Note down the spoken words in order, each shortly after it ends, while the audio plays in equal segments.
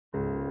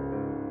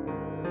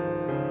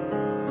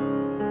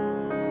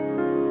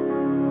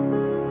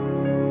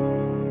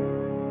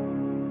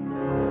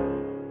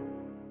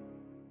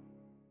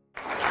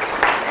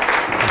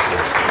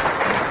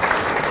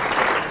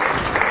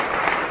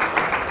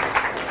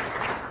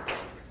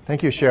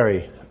Thank you,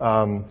 Sherry.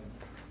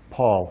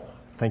 Paul,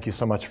 thank you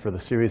so much for the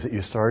series that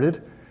you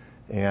started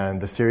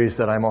and the series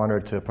that I'm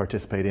honored to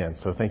participate in.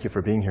 So thank you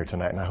for being here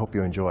tonight, and I hope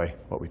you enjoy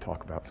what we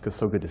talk about. It's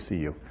so good to see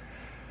you.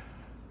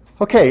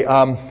 Okay,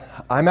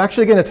 I'm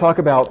actually going to talk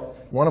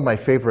about one of my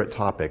favorite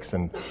topics,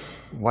 and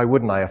why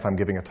wouldn't I if I'm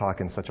giving a talk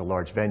in such a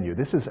large venue?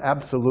 This is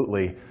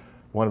absolutely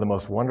one of the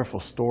most wonderful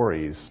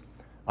stories,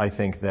 I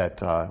think,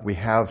 that we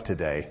have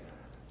today,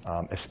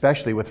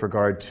 especially with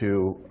regard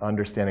to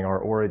understanding our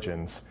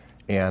origins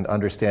and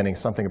understanding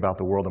something about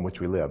the world in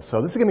which we live.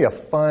 So this is going to be a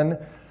fun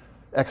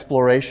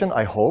exploration,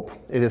 I hope.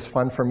 It is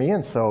fun for me,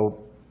 and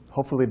so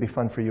hopefully it'll be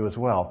fun for you as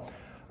well.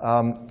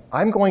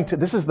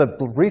 This is the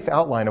brief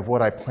outline of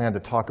what I plan to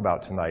talk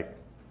about tonight.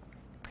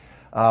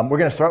 We're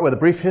going to start with a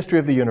brief history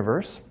of the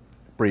universe.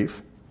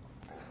 Brief.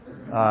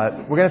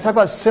 We're going to talk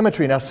about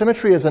symmetry. Now,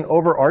 symmetry is an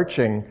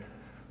overarching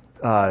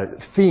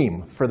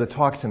theme for the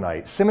talk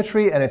tonight.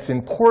 Symmetry and its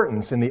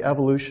importance in the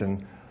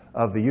evolution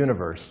of the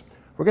universe.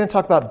 We're going to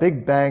talk about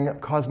Big Bang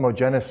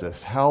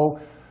cosmogenesis, how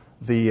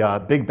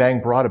the Big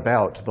Bang brought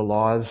about the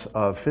laws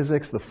of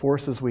physics, the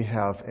forces we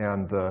have,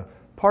 and the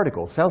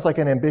particles. Sounds like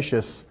an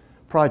ambitious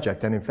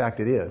project, and in fact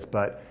it is.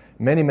 But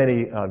many,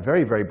 many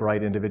very, very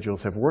bright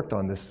individuals have worked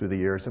on this through the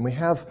years, and we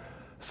have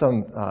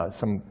some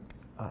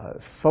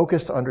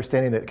focused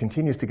understanding that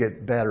continues to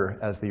get better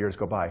as the years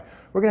go by.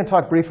 We're going to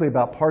talk briefly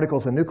about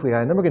particles and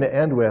nuclei, and then we're going to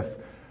end with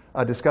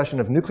a discussion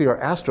of nuclear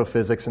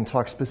astrophysics and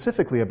talk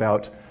specifically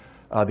about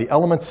the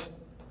elements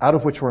out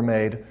of which we're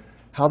made,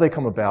 how they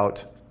come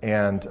about,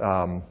 and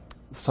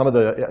some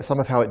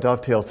of how it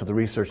dovetails to the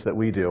research that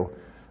we do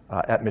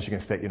at Michigan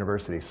State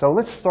University. So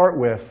let's start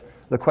with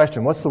the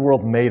question, what's the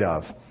world made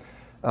of?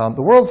 The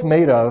world's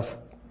made of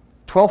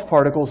 12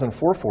 particles and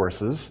 4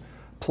 forces,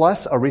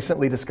 plus a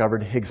recently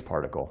discovered Higgs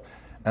particle.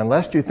 And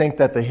lest you think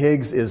that the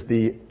Higgs is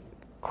the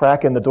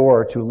crack in the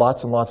door to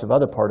lots and lots of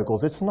other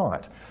particles, it's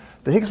not.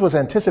 The Higgs was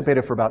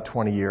anticipated for about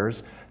 20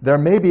 years. There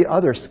may be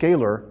other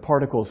scalar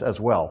particles as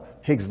well,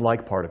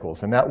 Higgs-like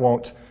particles, and that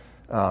won't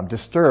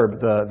disturb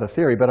the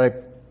theory, but I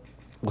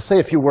will say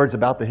a few words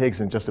about the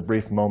Higgs in just a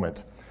brief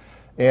moment.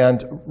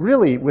 And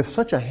really, with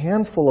such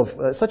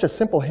a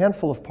simple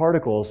handful of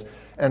particles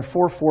and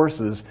 4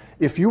 forces,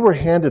 if you were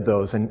handed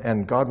those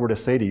and God were to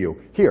say to you,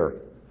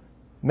 here,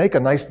 make a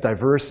nice,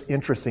 diverse,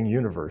 interesting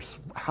universe,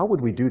 how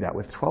would we do that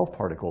with 12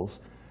 particles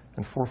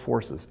and 4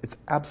 forces? It's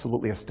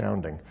absolutely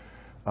astounding.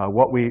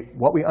 What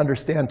we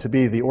understand to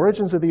be the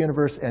origins of the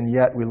universe, and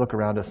yet we look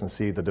around us and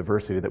see the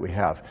diversity that we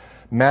have.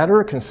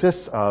 Matter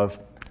consists of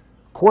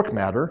quark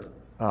matter,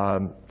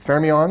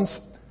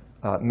 fermions,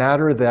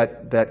 matter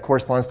that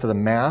corresponds to the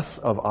mass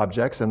of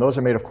objects, and those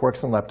are made of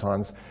quarks and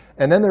leptons.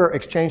 And then there are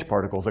exchange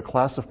particles, a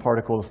class of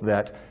particles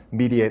that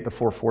mediate the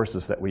 4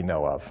 forces that we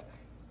know of.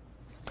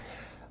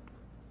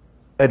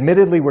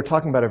 Admittedly, we're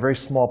talking about a very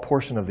small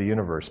portion of the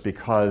universe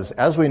because,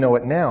 as we know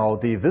it now,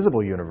 the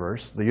visible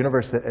universe, the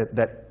universe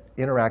that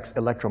interacts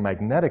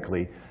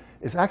electromagnetically,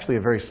 is actually a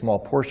very small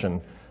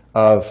portion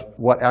of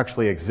what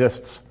actually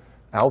exists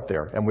out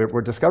there. And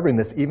we're discovering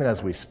this even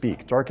as we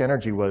speak. Dark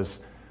energy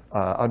was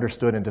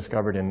understood and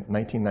discovered in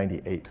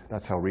 1998.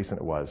 That's how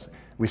recent it was.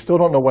 We still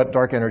don't know what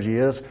dark energy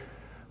is.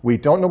 We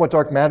don't know what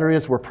dark matter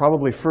is. We're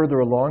probably further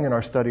along in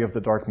our study of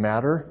the dark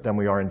matter than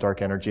we are in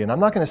dark energy. And I'm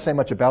not going to say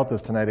much about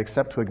this tonight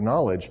except to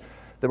acknowledge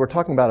that we're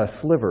talking about a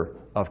sliver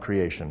of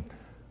creation,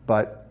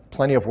 but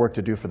plenty of work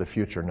to do for the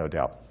future, no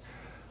doubt.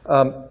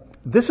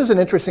 This is an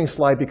interesting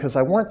slide because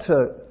I want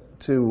for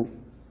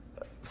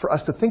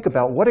us to think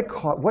about what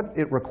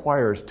it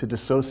requires to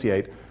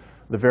dissociate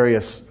the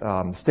various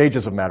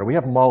stages of matter. We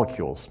have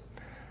molecules,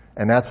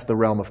 and that's the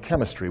realm of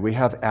chemistry. We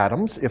have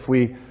atoms. If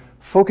we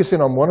focus in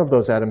on one of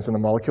those atoms in the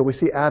molecule, we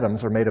see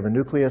atoms are made of a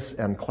nucleus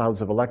and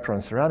clouds of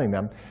electrons surrounding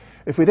them.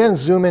 If we then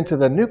zoom into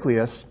the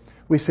nucleus,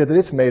 we see that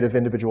it's made of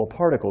individual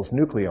particles,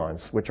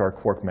 nucleons, which are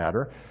quark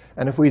matter.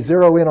 And if we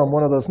zero in on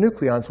one of those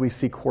nucleons, we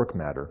see quark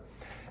matter.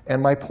 And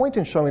my point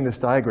in showing this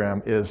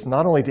diagram is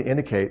not only to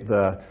indicate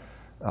the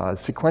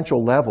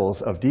sequential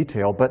levels of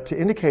detail, but to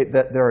indicate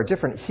that there are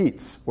different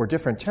heats or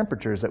different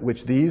temperatures at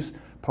which these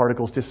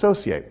particles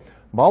dissociate.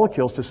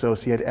 Molecules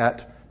dissociate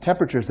at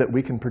temperatures that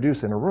we can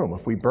produce in a room.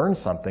 If we burn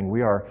something,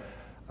 we are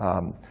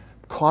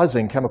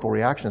causing chemical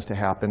reactions to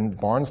happen,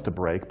 bonds to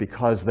break,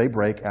 because they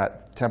break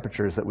at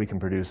temperatures that we can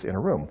produce in a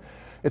room.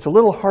 It's a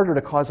little harder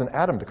to cause an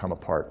atom to come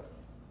apart.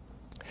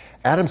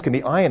 Atoms can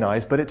be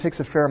ionized, but it takes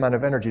a fair amount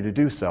of energy to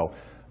do so.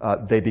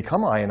 They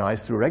become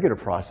ionized through regular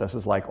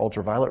processes like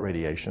ultraviolet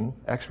radiation,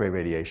 X-ray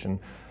radiation,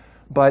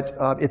 but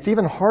it's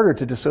even harder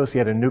to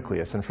dissociate a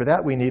nucleus, and for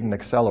that we need an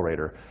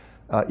accelerator.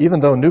 Even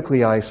though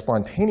nuclei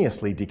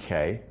spontaneously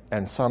decay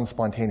and some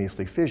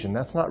spontaneously fission,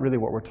 that's not really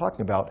what we're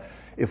talking about.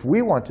 If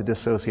we want to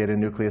dissociate a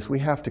nucleus, we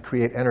have to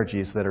create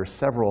energies that are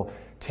several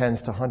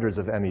tens to hundreds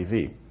of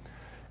MeV.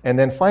 And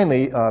then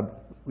finally,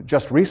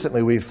 just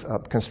recently, we've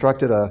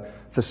constructed a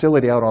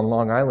facility out on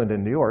Long Island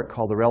in New York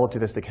called the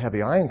Relativistic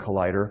Heavy Ion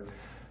Collider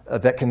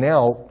that can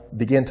now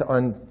begin to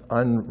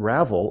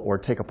unravel or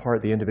take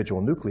apart the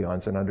individual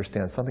nucleons and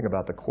understand something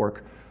about the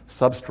quark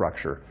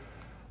substructure.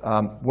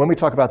 When we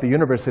talk about the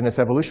universe and its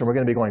evolution, we're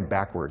going to be going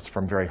backwards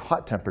from very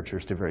hot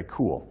temperatures to very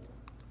cool.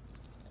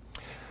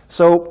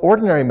 So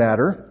ordinary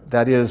matter,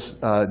 that is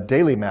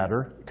daily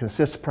matter,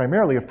 consists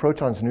primarily of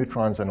protons,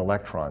 neutrons, and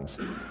electrons.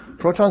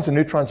 Protons and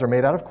neutrons are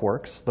made out of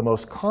quarks, the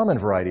most common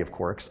variety of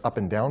quarks, up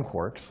and down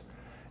quarks.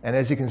 And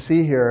as you can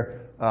see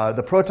here,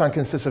 the proton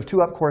consists of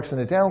 2 up quarks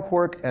and a down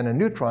quark, and a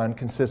neutron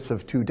consists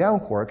of 2 down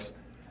quarks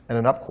and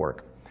an up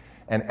quark.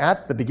 And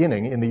at the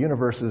beginning, in the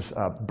universe's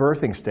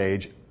birthing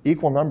stage,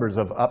 equal numbers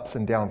of ups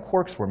and down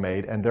quarks were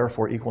made, and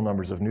therefore equal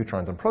numbers of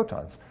neutrons and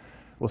protons.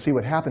 We'll see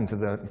what happened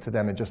to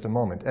them in just a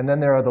moment. And then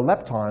there are the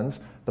leptons,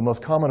 the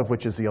most common of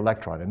which is the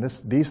electron. And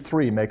these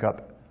 3 make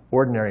up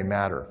ordinary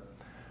matter.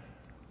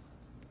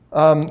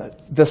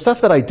 The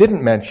stuff that I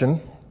didn't mention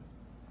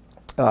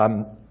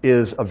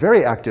is a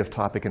very active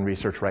topic in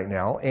research right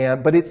now,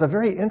 but it's a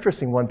very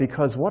interesting one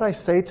because what I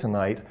say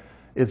tonight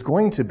is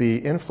going to be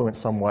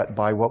influenced somewhat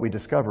by what we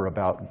discover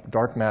about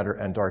dark matter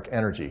and dark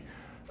energy.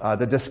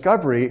 The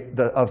discovery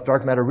of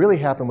dark matter really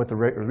happened with the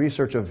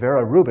research of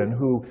Vera Rubin,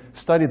 who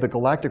studied the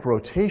galactic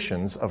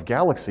rotations of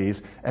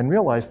galaxies and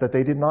realized that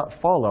they did not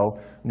follow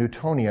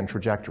Newtonian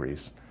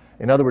trajectories.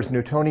 In other words,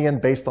 Newtonian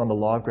based on the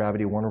law of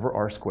gravity 1 over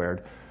r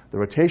squared. The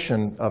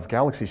rotation of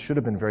galaxies should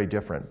have been very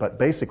different, but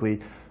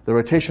basically the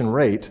rotation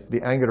rate,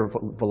 the angular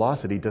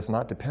velocity, does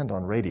not depend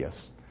on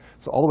radius.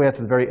 So all the way out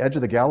to the very edge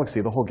of the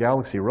galaxy, the whole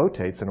galaxy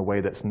rotates in a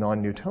way that's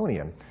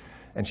non-Newtonian.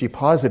 And she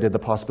posited the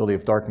possibility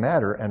of dark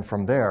matter, and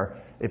from there,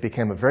 it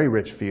became a very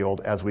rich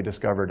field as we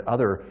discovered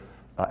other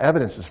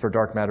evidences for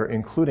dark matter,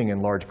 including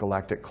in large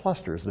galactic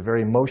clusters. The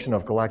very motion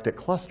of galactic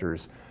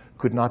clusters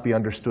could not be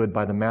understood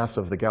by the mass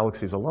of the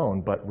galaxies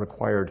alone, but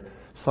required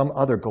some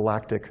other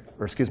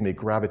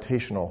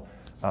gravitational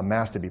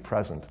mass to be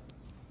present.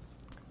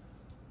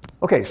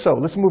 Okay, so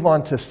let's move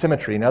on to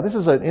symmetry. Now, this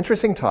is an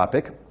interesting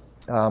topic,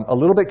 a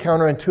little bit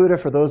counterintuitive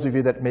for those of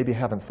you that maybe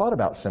haven't thought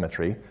about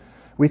symmetry.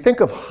 We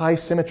think of high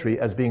symmetry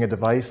as being a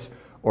device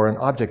or an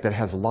object that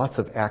has lots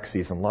of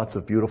axes and lots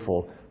of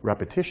beautiful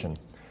repetition.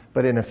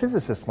 But in a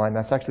physicist's mind,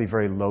 that's actually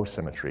very low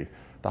symmetry.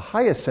 The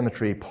highest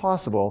symmetry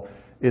possible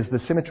is the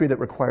symmetry that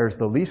requires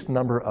the least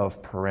number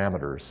of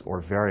parameters or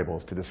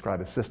variables to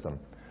describe a system.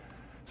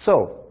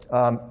 So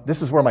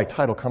this is where my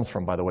title comes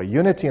from, by the way.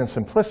 Unity and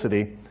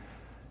simplicity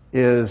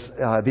is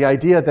the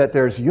idea that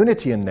there's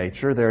unity in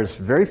nature. There's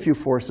very few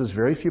forces,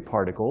 very few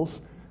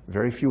particles,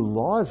 very few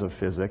laws of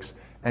physics,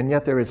 and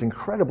yet there is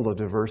incredible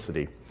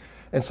diversity.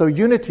 And so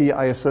unity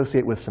I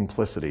associate with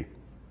simplicity.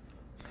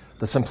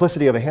 The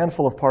simplicity of a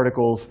handful of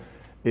particles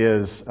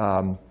is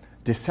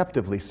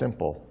deceptively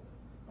simple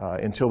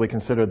until we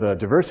consider the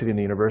diversity in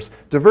the universe.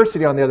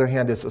 Diversity, on the other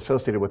hand, is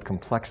associated with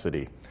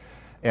complexity.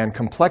 And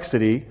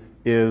complexity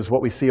is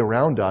what we see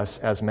around us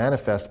as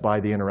manifest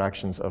by the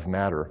interactions of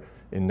matter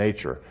in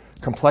nature.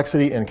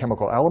 Complexity in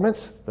chemical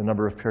elements, the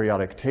number of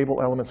periodic table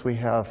elements we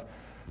have,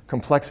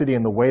 complexity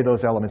in the way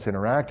those elements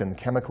interact and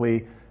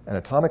chemically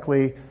and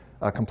atomically,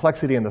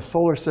 complexity in the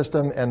solar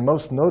system, and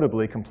most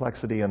notably,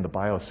 complexity in the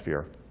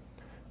biosphere.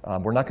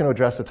 We're not going to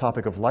address the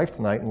topic of life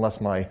tonight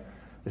unless my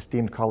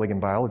esteemed colleague in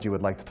biology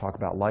would like to talk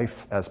about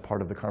life as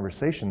part of the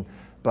conversation.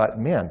 But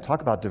man,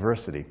 talk about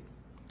diversity.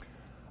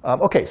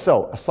 Okay,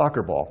 so a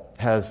soccer ball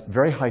has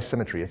very high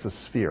symmetry. It's a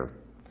sphere.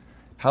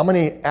 How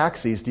many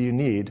axes do you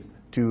need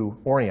to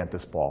orient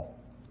this ball?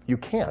 You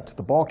can't.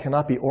 The ball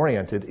cannot be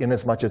oriented in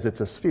as much as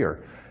it's a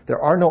sphere.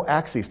 There are no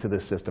axes to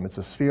this system. It's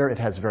a sphere. It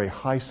has very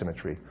high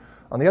symmetry.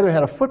 On the other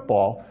hand, a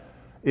football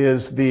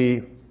is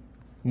the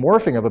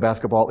morphing of a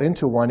basketball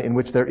into one in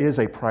which there is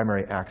a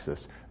primary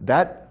axis.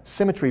 That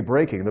symmetry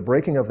breaking, the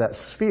breaking of that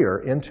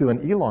sphere into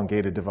an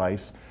elongated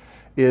device,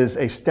 is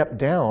a step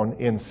down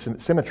in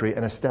symmetry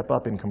and a step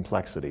up in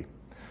complexity.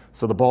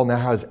 So the ball now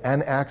has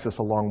an axis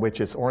along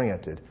which it's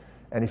oriented.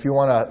 And if you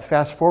want to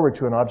fast forward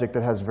to an object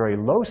that has very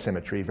low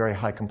symmetry, very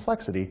high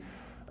complexity,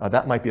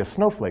 that might be a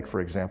snowflake, for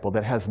example,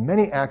 that has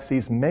many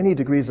axes, many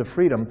degrees of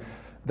freedom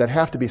that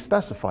have to be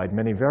specified,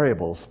 many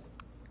variables,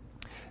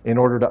 in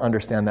order to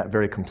understand that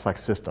very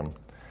complex system.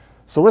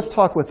 So let's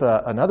talk with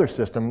another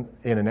system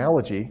in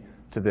analogy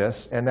to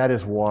this, and that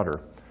is water.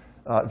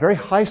 Very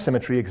high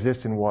symmetry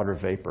exists in water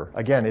vapor.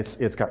 Again,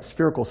 it's got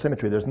spherical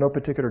symmetry. There's no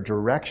particular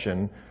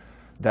direction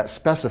that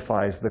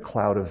specifies the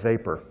cloud of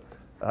vapor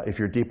if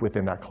you're deep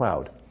within that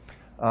cloud.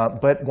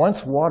 But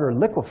once water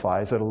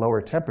liquefies at a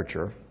lower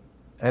temperature,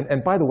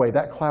 and by the way,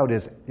 that cloud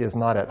is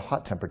not at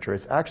hot temperature.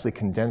 It's actually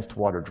condensed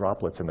water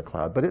droplets in the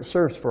cloud, but it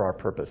serves for our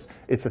purpose.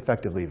 It's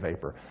effectively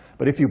vapor.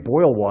 But if you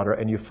boil water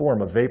and you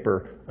form a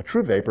vapor, a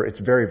true vapor, it's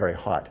very, very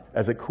hot.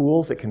 As it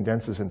cools, it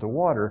condenses into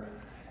water,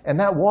 and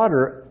that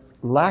water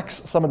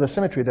lacks some of the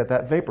symmetry that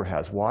that vapor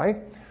has. Why?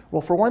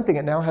 Well, for one thing,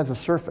 it now has a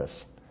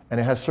surface, and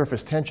it has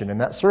surface tension,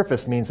 and that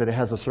surface means that it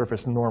has a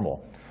surface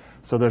normal.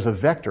 So there's a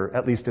vector,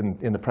 at least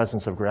in the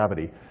presence of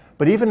gravity.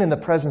 But even in the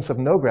presence of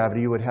no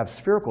gravity, you would have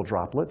spherical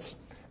droplets,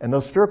 and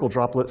those spherical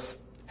droplets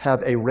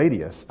have a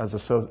radius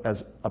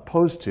as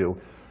opposed to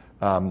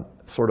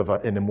sort of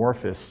an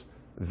amorphous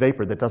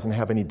vapor that doesn't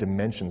have any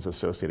dimensions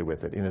associated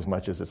with it, in as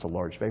much as it's a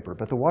large vapor.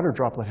 But the water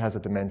droplet has a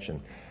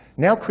dimension.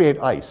 Now create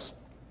ice.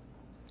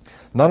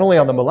 Not only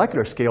on the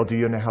molecular scale do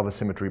you now have a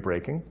symmetry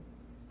breaking.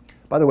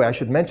 By the way, I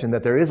should mention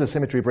that there is a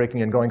symmetry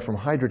breaking in going from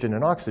hydrogen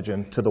and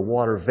oxygen to the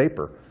water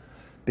vapor,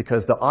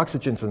 because the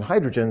oxygens and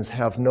hydrogens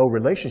have no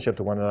relationship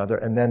to one another,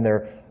 and then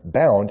they're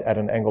bound at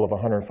an angle of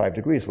 105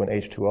 degrees when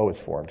H2O is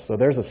formed. So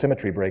there's a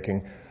symmetry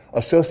breaking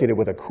associated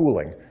with a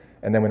cooling.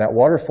 And then when that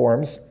water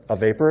forms a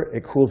vapor,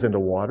 it cools into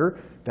water.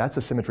 That's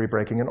a symmetry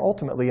breaking, and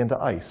ultimately into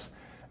ice.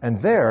 And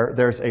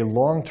there's a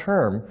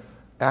long-term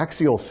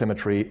axial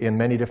symmetry in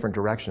many different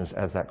directions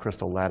as that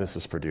crystal lattice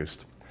is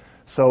produced.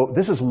 So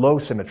this is low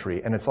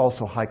symmetry, and it's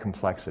also high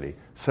complexity.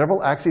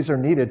 Several axes are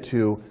needed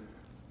to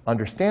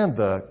understand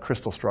the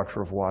crystal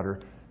structure of water,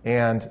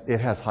 and it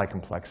has high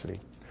complexity.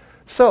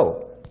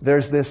 So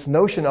there's this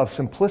notion of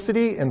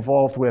simplicity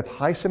involved with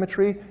high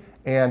symmetry,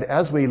 and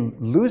as we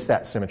lose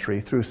that symmetry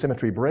through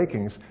symmetry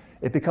breakings,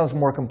 it becomes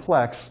more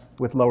complex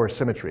with lower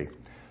symmetry.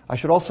 I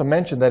should also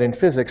mention that in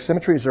physics,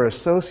 symmetries are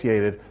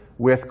associated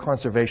with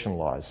conservation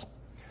laws.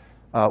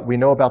 We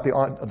know about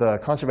the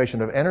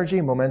conservation of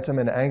energy, momentum,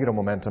 and angular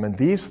momentum, and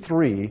these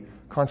three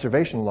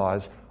conservation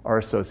laws are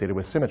associated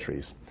with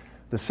symmetries.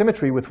 The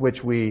symmetry with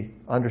which we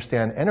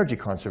understand energy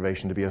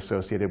conservation to be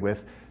associated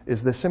with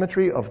is the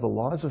symmetry of the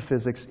laws of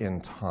physics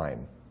in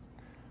time.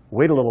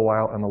 Wait a little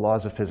while and the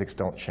laws of physics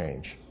don't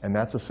change, and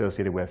that's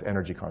associated with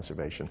energy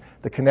conservation.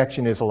 The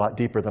connection is a lot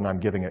deeper than I'm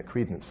giving it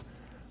credence,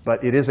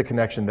 but it is a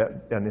connection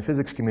that in the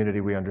physics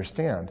community we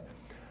understand.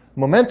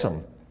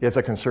 Momentum is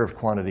a conserved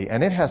quantity,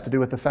 and it has to do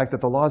with the fact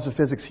that the laws of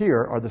physics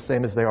here are the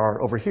same as they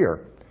are over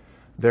here.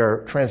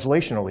 They're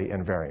translationally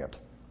invariant.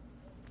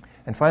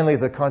 And finally,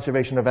 the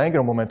conservation of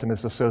angular momentum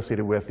is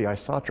associated with the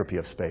isotropy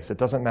of space. It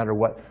doesn't matter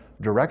what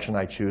direction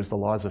I choose, the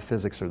laws of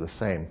physics are the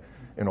same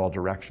in all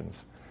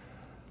directions.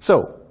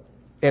 So,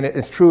 and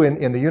it's true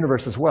in the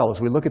universe as well. As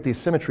we look at these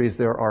symmetries,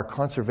 there are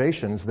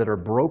conservations that are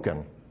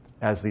broken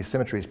as these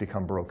symmetries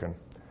become broken.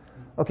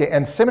 Okay,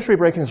 and symmetry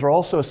breakings are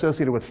also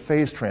associated with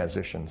phase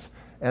transitions.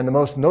 And the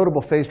most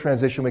notable phase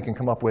transition we can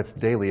come up with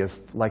daily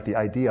is like the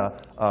idea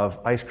of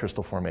ice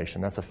crystal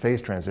formation. That's a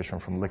phase transition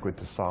from liquid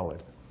to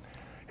solid.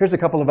 Here's a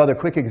couple of other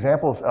quick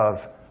examples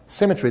of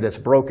symmetry that's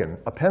broken.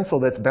 A pencil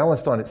that's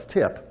balanced on its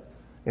tip.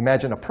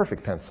 Imagine a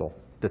perfect pencil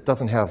that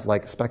doesn't have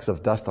like specks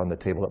of dust on the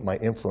table that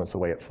might influence the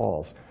way it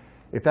falls.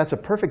 If that's a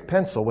perfect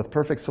pencil with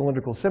perfect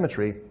cylindrical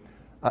symmetry,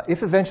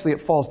 if eventually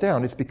it falls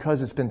down, it's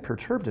because it's been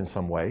perturbed in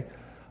some way.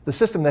 The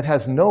system that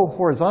has no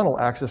horizontal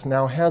axis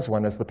now has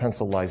one as the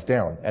pencil lies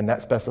down, and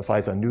that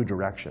specifies a new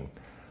direction.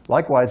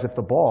 Likewise, if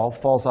the ball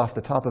falls off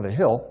the top of a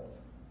hill,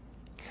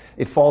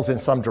 it falls in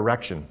some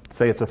direction.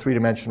 Say it's a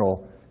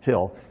three-dimensional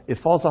hill. It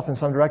falls off in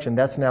some direction.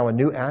 That's now a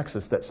new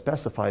axis that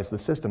specifies the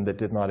system that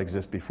did not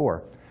exist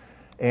before.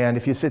 And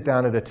if you sit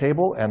down at a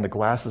table and the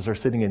glasses are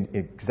sitting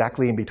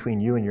exactly in between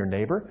you and your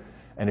neighbor,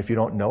 and if you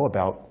don't know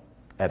about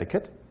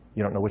etiquette,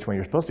 you don't know which one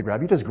you're supposed to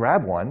grab, you just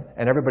grab one,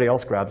 and everybody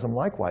else grabs them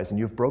likewise, and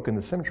you've broken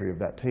the symmetry of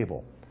that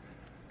table.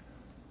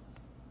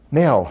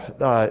 Now,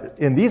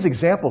 in these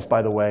examples,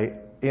 by the way,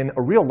 in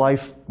a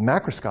real-life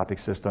macroscopic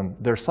system,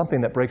 there's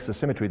something that breaks the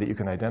symmetry that you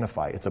can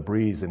identify. It's a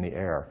breeze in the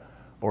air,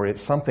 or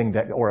it's something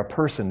that, or a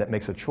person that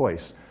makes a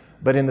choice.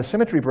 But in the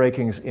symmetry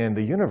breakings in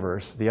the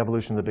universe, the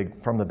evolution of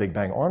from the Big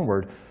Bang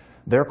onward,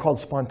 they're called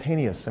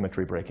spontaneous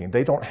symmetry breaking.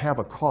 They don't have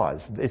a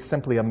cause. It's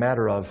simply a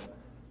matter of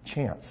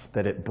chance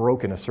that it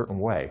broke in a certain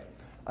way.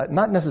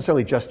 Not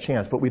necessarily just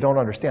chance, but we don't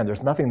understand.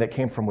 There's nothing that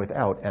came from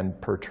without and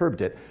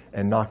perturbed it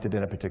and knocked it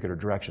in a particular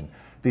direction.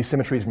 These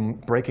symmetries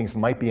breakings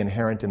might be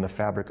inherent in the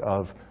fabric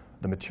of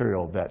the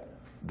material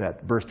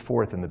that burst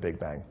forth in the Big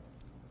Bang.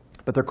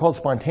 But they're called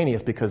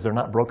spontaneous because they're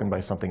not broken by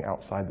something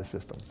outside the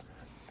system.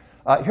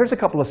 Here's a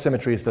couple of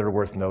symmetries that are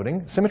worth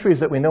noting. Symmetries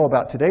that we know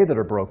about today that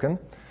are broken.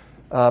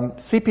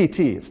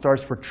 CPT, it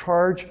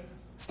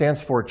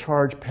stands for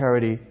charge,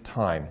 parity,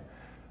 time.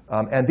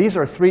 And these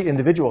are three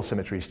individual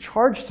symmetries.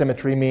 Charge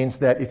symmetry means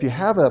that if you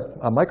have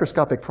a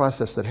microscopic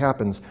process that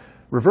happens,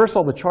 reverse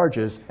all the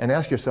charges and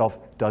ask yourself,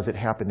 does it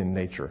happen in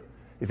nature?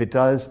 If it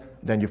does,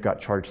 then you've got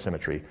charge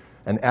symmetry.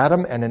 An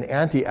atom and an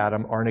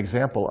anti-atom are an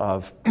example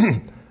of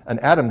an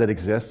atom that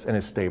exists and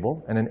is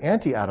stable, and an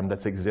anti-atom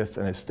that exists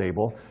and is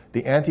stable.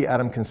 The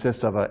anti-atom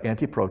consists of an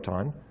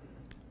antiproton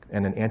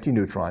and an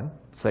antineutron,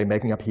 say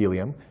making up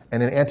helium,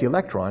 and an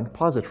anti-electron,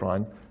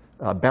 positron,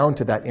 bound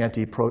to that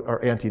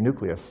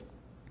anti-nucleus.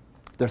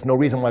 There's no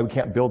reason why we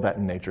can't build that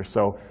in nature.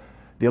 So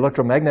the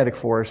electromagnetic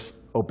force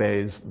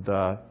obeys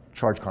the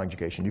charge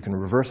conjugation. You can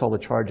reverse all the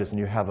charges and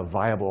you have a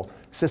viable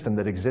system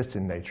that exists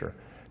in nature.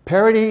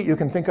 Parity you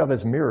can think of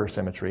as mirror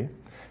symmetry.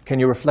 Can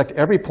you reflect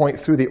every point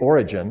through the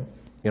origin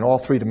in all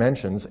three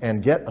dimensions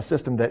and get a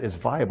system that is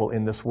viable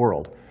in this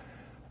world?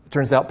 It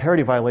turns out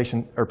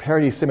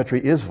parity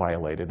symmetry is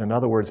violated. In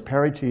other words,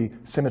 parity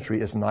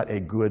symmetry is not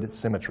a good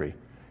symmetry.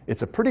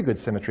 It's a pretty good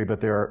symmetry,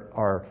 but there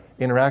are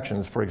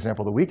interactions, for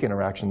example, the weak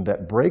interaction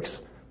that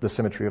breaks the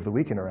symmetry of the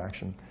weak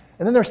interaction.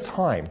 And then there's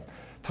time.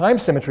 Time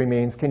symmetry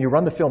means, can you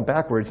run the film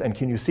backwards and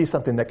can you see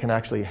something that can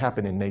actually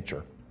happen in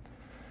nature?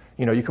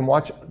 You can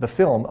watch the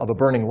film of a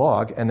burning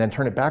log and then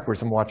turn it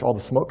backwards and watch all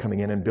the smoke coming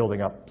in and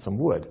building up some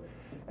wood.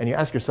 And you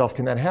ask yourself,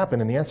 can that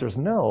happen? And the answer is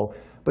no,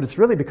 but it's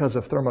really because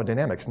of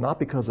thermodynamics, not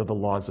because of the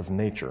laws of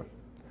nature.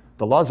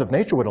 The laws of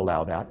nature would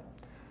allow that.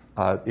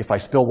 If I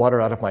spill water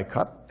out of my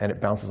cup and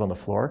it bounces on the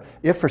floor,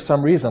 if for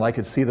some reason I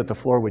could see that the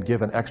floor would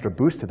give an extra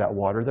boost to that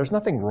water, there's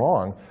nothing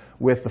wrong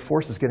with the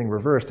forces getting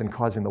reversed and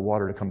causing the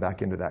water to come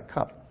back into that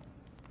cup.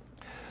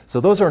 So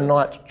those are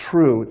not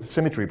true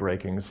symmetry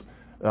breakings.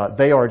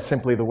 They are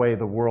simply the way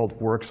the world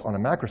works on a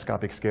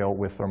macroscopic scale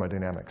with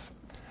thermodynamics.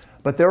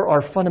 But there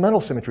are fundamental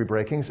symmetry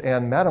breakings,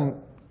 and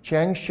Madame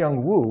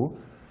Chang-Xiang Wu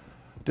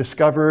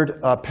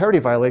discovered a parity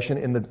violation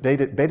in the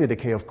beta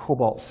decay of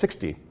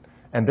cobalt-60.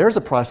 And there's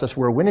a process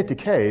where when it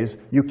decays,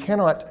 you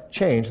cannot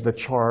change the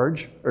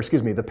charge, or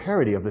excuse me, the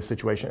parity of the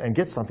situation and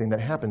get something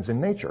that happens in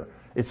nature.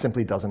 It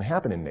simply doesn't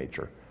happen in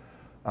nature.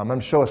 I'm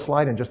going to show a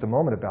slide in just a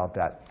moment about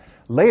that.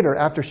 Later,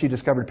 after she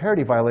discovered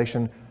parity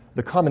violation,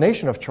 the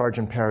combination of charge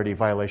and parity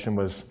violation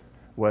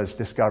was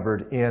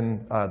discovered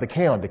in the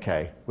kaon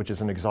decay, which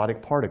is an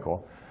exotic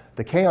particle.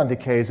 The kaon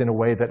decays in a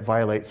way that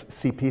violates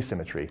CP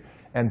symmetry.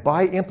 And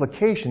by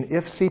implication,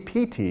 if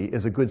CPT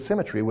is a good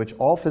symmetry, which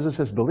all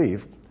physicists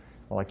believe,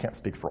 well, I can't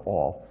speak for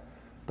all,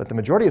 but the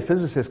majority of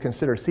physicists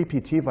consider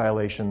CPT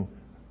violation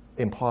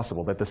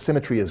impossible, that the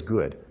symmetry is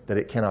good, that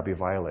it cannot be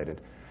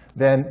violated.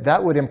 Then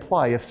that would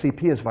imply, if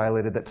CP is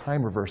violated, that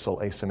time reversal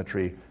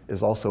asymmetry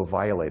is also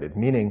violated,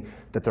 meaning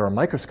that there are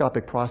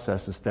microscopic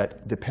processes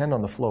that depend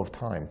on the flow of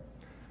time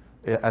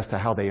as to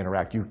how they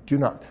interact. You do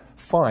not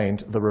find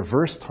the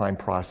reverse time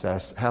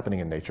process happening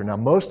in nature. Now,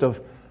 most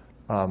of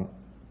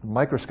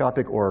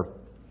microscopic or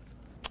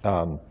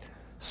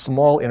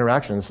small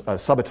interactions,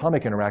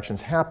 subatomic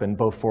interactions, happen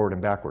both forward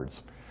and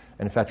backwards.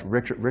 And in fact,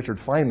 Richard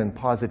Feynman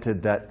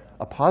posited that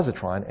a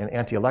positron, an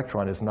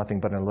anti-electron, is nothing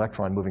but an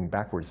electron moving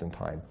backwards in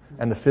time.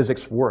 And the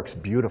physics works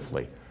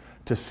beautifully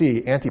to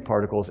see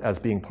antiparticles as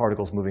being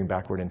particles moving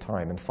backward in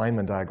time. And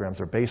Feynman diagrams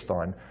are based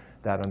on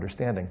that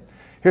understanding.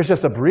 Here's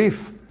just a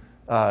brief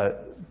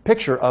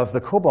picture of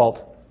the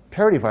cobalt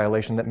parity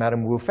violation that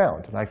Madame Wu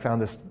found. And I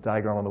found this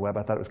diagram on the web.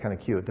 I thought it was kind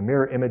of cute. The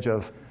mirror image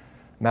of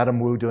Madame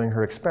Wu doing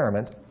her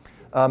experiment.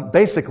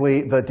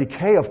 Basically, the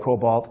decay of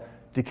cobalt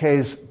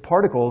decays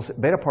particles,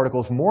 beta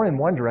particles, more in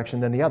one direction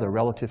than the other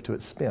relative to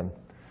its spin.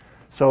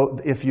 So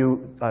if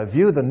you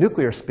view the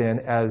nuclear spin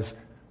as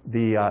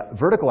the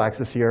vertical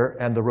axis here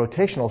and the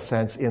rotational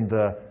sense in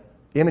the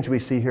image we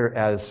see here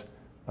as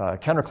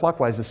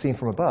counterclockwise is seen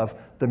from above,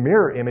 the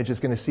mirror image is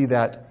going to see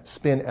that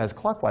spin as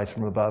clockwise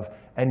from above,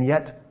 and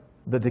yet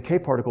the decay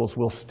particles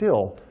will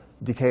still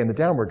decay in the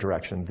downward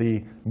direction.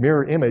 The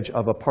mirror image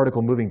of a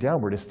particle moving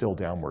downward is still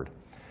downward.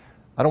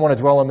 I don't want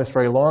to dwell on this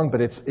very long,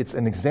 but it's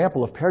an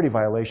example of parity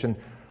violation.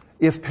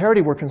 If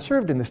parity were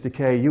conserved in this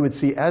decay, you would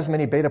see as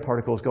many beta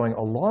particles going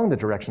along the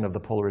direction of the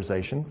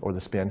polarization, or the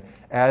spin,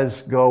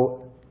 as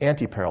go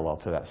anti-parallel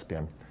to that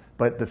spin.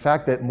 But the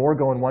fact that more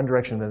go in one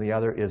direction than the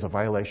other is a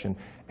violation,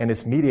 and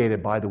it's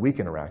mediated by the weak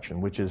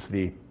interaction, which is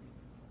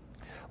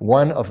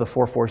one of the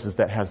four forces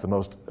that has the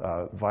most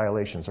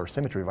violations or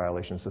symmetry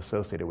violations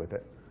associated with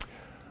it.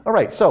 All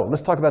right, so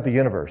let's talk about the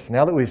universe.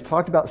 Now that we've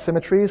talked about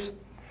symmetries,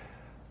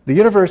 the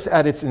universe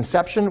at its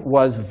inception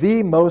was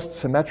the most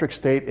symmetric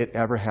state it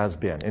ever has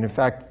been. And in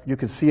fact, you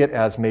could see it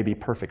as maybe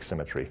perfect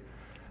symmetry.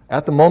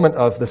 At the moment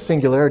of the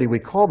singularity we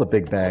call the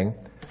Big Bang,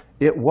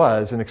 it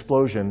was an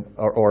explosion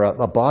or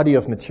a body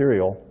of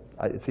material.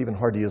 It's even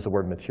hard to use the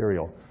word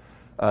material,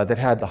 that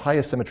had the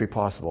highest symmetry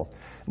possible.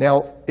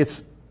 Now,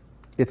 it's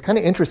kind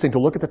of interesting to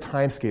look at the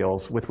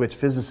timescales with which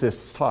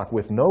physicists talk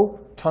with no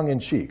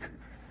tongue-in-cheek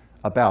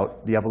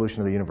about the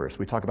evolution of the universe.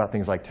 We talk about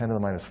things like 10 to the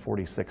minus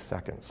 46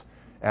 seconds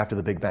after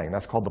the Big Bang.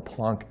 That's called the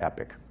Planck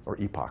epoch, or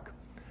epoch.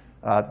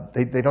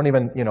 They don't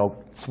even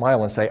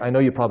smile and say, I know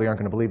you probably aren't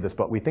going to believe this,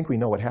 but we think we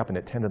know what happened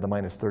at 10 to the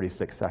minus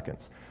 36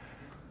 seconds.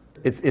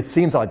 It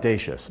seems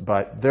audacious,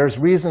 but there's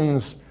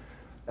reasons.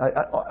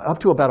 Up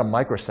to about a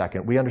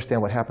microsecond, we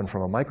understand what happened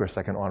from a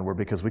microsecond onward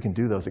because we can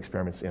do those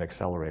experiments in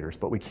accelerators,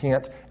 but we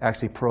can't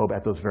actually probe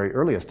at those very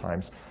earliest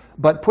times.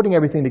 But putting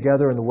everything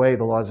together in the way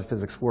the laws of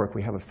physics work,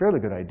 we have a fairly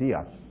good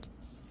idea.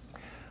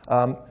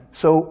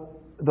 So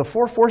the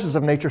four forces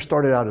of nature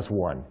started out as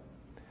one.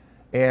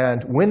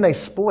 And when they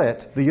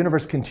split, the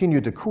universe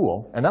continued to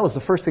cool. And that was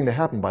the first thing to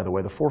happen, by the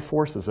way. The four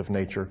forces of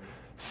nature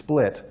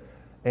split,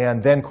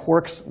 and then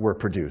quarks were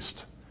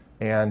produced.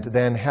 And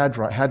then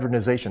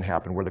hadronization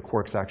happened, where the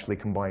quarks actually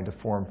combined to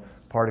form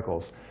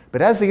particles.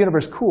 But as the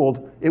universe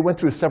cooled, it went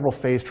through several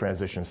phase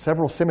transitions,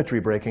 several symmetry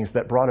breakings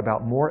that brought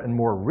about more and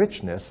more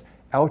richness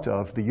out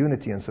of the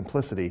unity and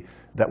simplicity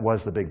that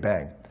was the Big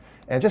Bang.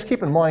 And just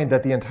keep in mind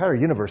that the entire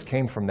universe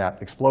came from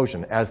that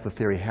explosion, as the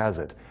theory has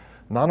it.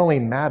 Not only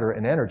matter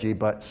and energy,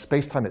 but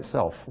space-time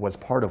itself was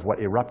part of what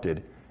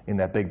erupted in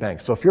that Big Bang.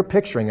 So if you're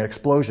picturing an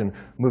explosion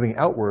moving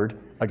outward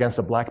against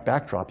a black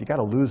backdrop, you got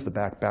to lose the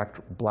black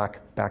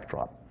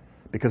backdrop,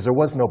 because there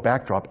was no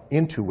backdrop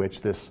into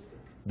which this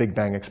Big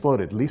Bang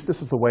exploded. At least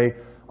this is the way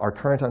our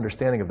current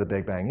understanding of the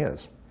Big Bang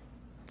is.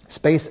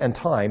 Space and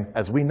time,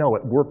 as we know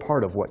it, were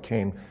part of what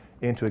came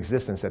into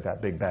existence at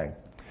that Big Bang.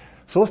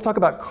 So let's talk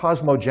about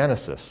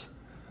cosmogenesis,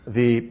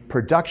 the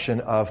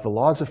production of the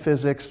laws of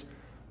physics,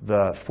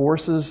 the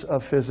forces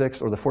of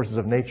physics, or the forces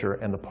of nature,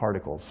 and the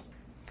particles.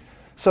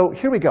 So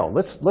here we go.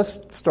 Let's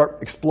start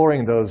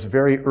exploring those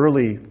very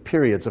early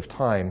periods of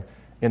time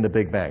in the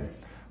Big Bang.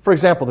 For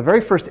example, the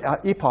very first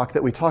epoch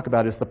that we talk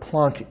about is the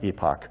Planck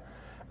epoch.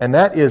 And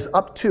that is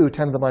up to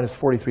 10 to the minus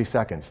 43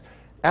 seconds.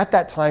 At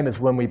that time is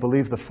when we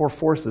believe the four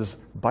forces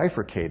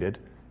bifurcated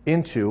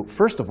into,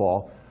 first of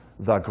all,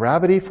 the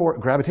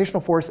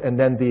gravitational force and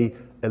then the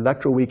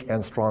electroweak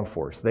and strong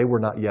force. They were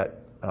not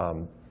yet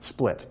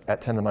split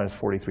at 10 to the minus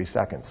 43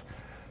 seconds.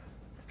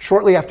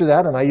 Shortly after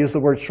that, and I use the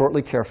word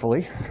shortly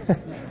carefully,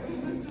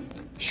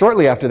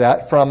 shortly after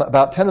that, from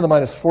about 10 to the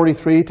minus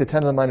 43 to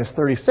 10 to the minus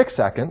 36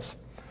 seconds,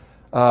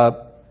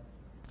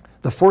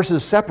 the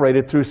forces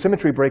separated through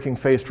symmetry-breaking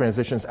phase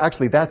transitions.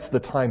 Actually, that's the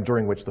time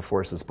during which the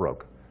forces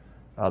broke.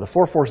 The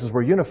four forces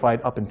were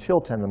unified up until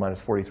 10 to the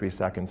minus 43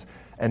 seconds,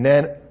 and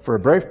then for a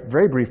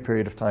very brief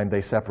period of time,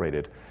 they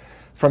separated.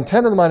 From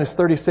 10 to the minus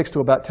 36 to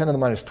about 10 to the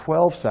minus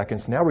 12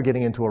 seconds, now we're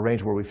getting into a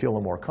range where we feel a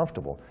little more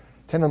comfortable.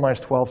 10 to the minus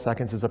 12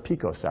 seconds is a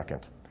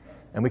picosecond.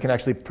 And we can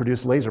actually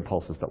produce laser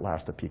pulses that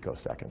last a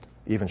picosecond,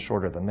 even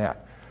shorter than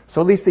that. So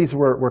at least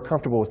we're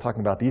comfortable with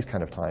talking about these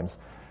kind of times.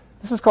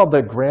 This is called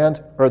the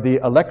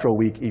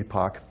electroweak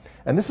epoch.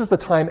 And this is the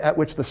time at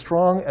which the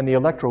strong and the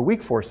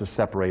electroweak forces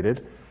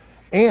separated,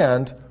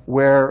 and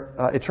where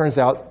it turns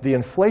out the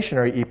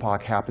inflationary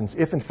epoch happens,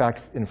 if in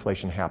fact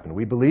inflation happened.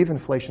 We believe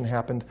inflation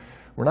happened.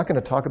 We're not going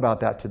to talk about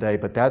that today,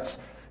 but that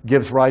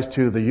gives rise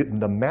to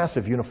the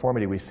massive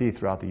uniformity we see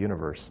throughout the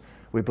universe.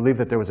 We believe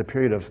that there was a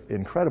period of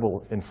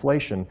incredible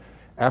inflation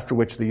after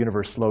which the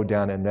universe slowed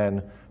down and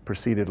then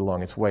proceeded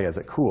along its way as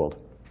it cooled.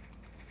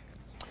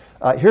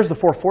 Here's the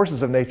four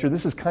forces of nature.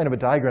 This is kind of a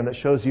diagram that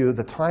shows you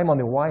the time on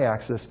the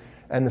y-axis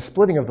and the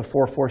splitting of the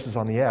four forces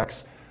on the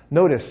x.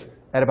 Notice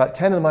at about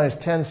 10 to the minus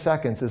 10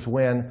 seconds is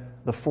when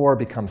the four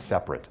become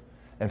separate.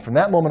 And from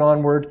that moment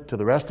onward to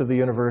the rest of the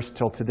universe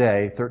till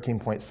today,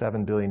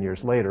 13.7 billion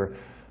years later,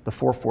 the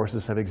four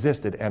forces have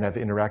existed and have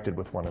interacted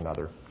with one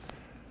another.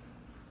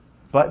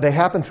 But they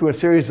happen through a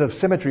series of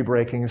symmetry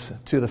breakings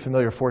to the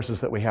familiar forces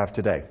that we have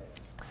today.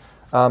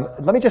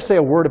 Let me just say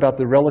a word about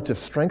the relative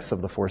strengths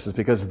of the forces,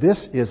 because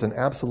this is an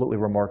absolutely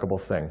remarkable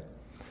thing.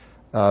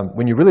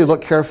 When you really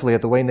look carefully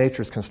at the way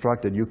nature is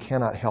constructed, you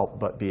cannot help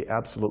but be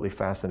absolutely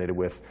fascinated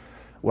with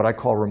what I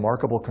call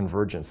remarkable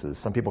convergences.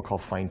 Some people call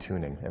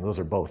fine-tuning, and those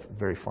are both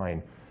very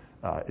fine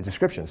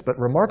descriptions. But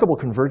remarkable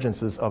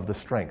convergences of the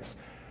strengths.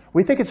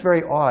 We think it's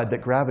very odd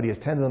that gravity is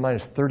 10 to the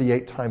minus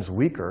 38 times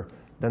weaker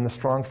than the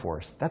strong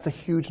force. That's a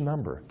huge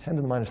number, 10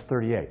 to the minus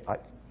 38.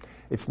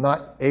 It's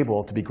not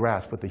able to be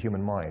grasped with the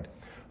human mind.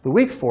 The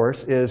weak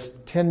force is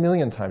 10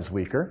 million times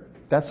weaker.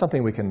 That's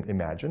something we can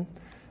imagine.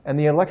 And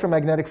the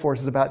electromagnetic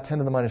force is about 10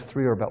 to the minus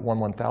 3, or about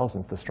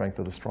 1/1000th the strength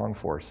of the strong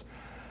force.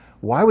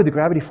 Why would the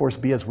gravity force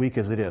be as weak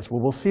as it is?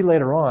 Well, we'll see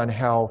later on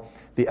how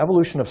the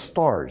evolution of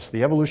stars,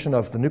 the evolution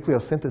of the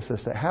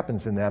nucleosynthesis that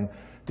happens in them,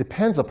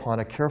 depends upon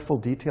a careful,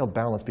 detailed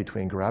balance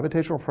between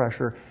gravitational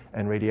pressure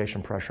and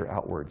radiation pressure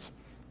outwards.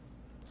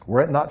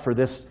 Were it not for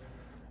this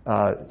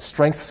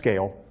strength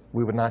scale,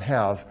 we would not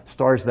have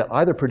stars that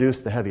either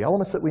produce the heavy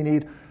elements that we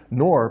need,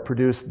 nor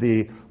produce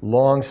the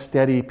long,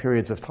 steady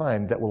periods of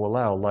time that will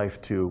allow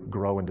life to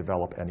grow and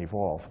develop and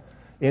evolve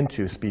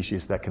into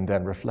species that can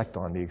then reflect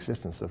on the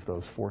existence of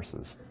those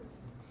forces.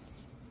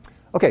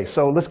 OK,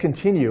 so let's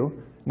continue.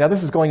 Now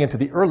this is going into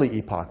the early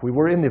epoch. We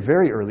were in the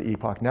very early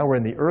epoch. Now we're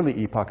in the early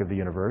epoch of the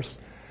universe.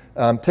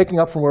 Taking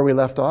up from where we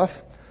left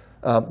off,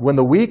 when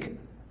the weak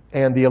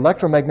and the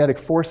electromagnetic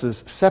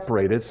forces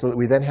separated so that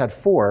we then had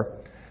four,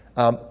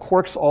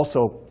 quarks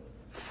also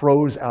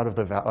froze out of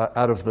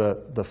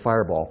the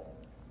fireball.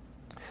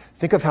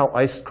 Think of how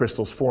ice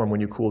crystals form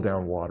when you cool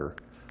down water.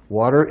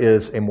 Water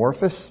is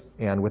amorphous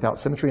and without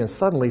symmetry, and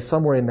suddenly,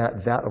 somewhere in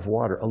that vat of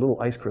water, a little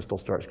ice crystal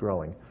starts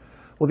growing.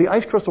 Well, the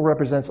ice crystal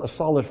represents a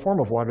solid form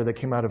of water that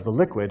came out of the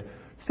liquid.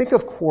 Think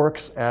of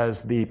quarks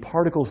as the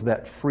particles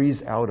that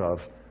freeze out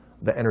of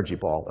the energy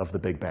ball of the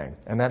Big Bang.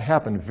 And that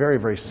happened very,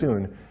 very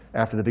soon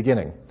after the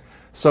beginning.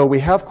 So we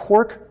have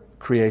quark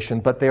creation,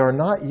 but they are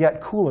not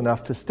yet cool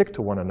enough to stick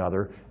to one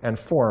another and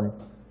form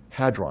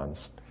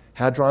hadrons.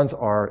 Hadrons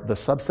are the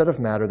subset of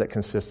matter that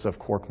consists of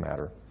quark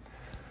matter.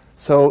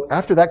 So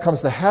after that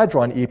comes the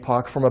hadron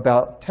epoch, from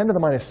about 10 to the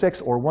minus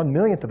 6, or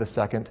 1/1,000,000th of a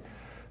second,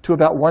 to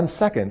about 1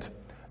 second,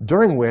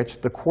 during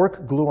which the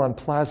quark-gluon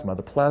plasma,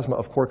 the plasma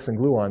of quarks and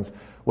gluons,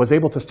 was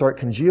able to start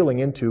congealing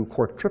into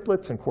quark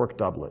triplets and quark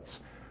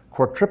doublets.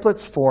 Quark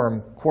triplets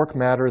form quark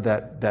matter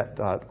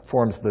that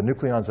forms the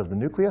nucleons of the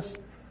nucleus,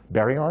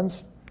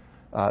 baryons.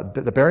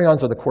 The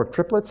baryons are the quark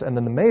triplets, and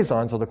then the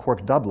mesons are the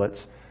quark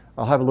doublets.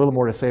 I'll have a little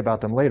more to say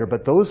about them later,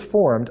 but those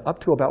formed up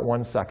to about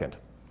 1 second.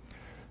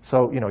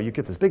 So you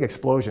get this big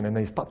explosion, and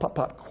these pop, pop,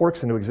 pop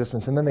quarks into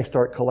existence, and then they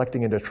start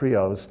collecting into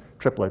trios,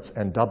 triplets,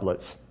 and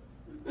doublets,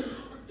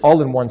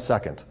 all in 1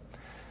 second.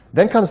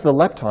 Then comes the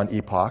lepton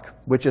epoch,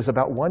 which is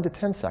about 1 to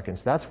 10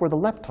 seconds. That's where the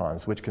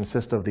leptons, which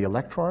consist of the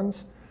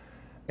electrons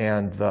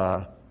and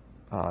the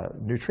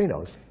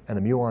neutrinos, and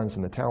the muons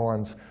and the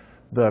tauons,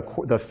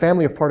 the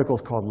family of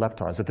particles called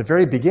leptons. At the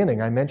very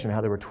beginning, I mentioned how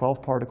there were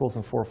 12 particles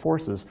and 4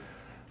 forces.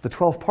 The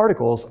 12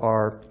 particles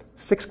are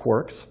 6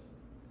 quarks,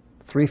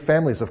 3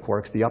 families of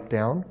quarks, the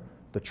up-down,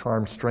 the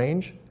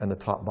charm-strange, and the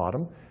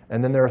top-bottom.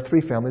 And then there are 3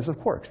 families of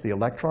quarks, the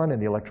electron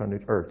and the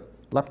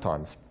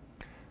leptons.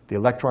 The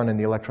electron and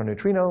the electron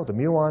neutrino, the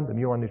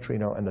muon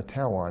neutrino, and the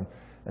tauon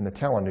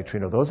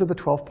neutrino. Those are the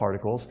 12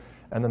 particles.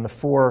 And then the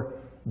 4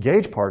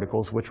 gauge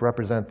particles, which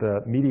represent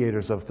the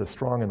mediators of the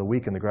strong and the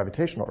weak and the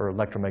gravitational or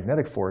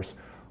electromagnetic force,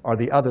 are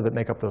the other that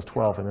make up those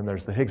 12. And then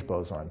there's the Higgs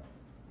boson.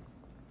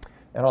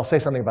 And I'll say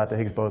something about the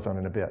Higgs boson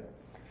in a bit.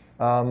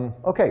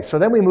 OK, so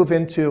then we move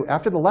into,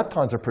 after the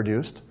leptons are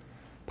produced,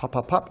 pop,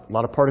 pop, pop, a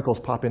lot of particles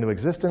pop into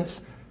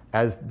existence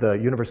as the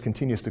universe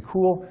continues to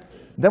cool.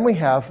 Then we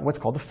have what's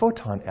called the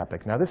photon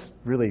epoch. Now this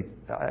really,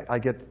 I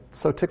get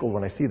so tickled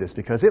when I see this,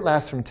 because it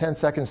lasts from 10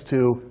 seconds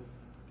to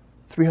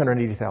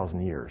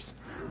 380,000 years.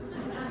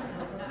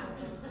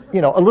 You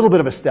know, a little bit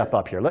of a step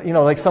up here. You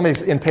know, like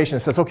somebody's impatient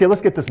and says, OK,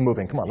 let's get this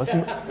moving. Come on,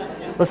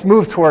 let's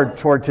move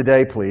toward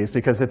today, please,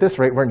 because at this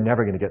rate, we're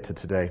never going to get to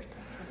today.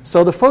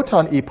 So the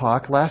photon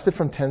epoch lasted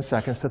from 10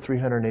 seconds to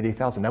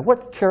 380,000. Now,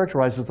 what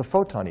characterizes the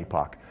photon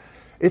epoch?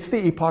 It's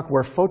the epoch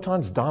where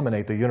photons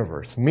dominate the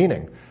universe,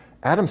 meaning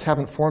atoms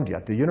haven't formed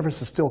yet. The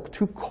universe is still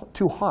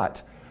too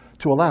hot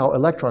to allow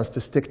electrons to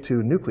stick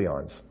to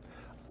nucleons.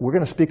 We're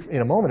going to speak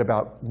in a moment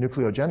about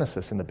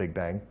nucleogenesis in the Big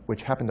Bang,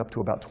 which happened up to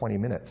about 20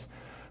 minutes.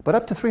 But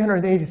up to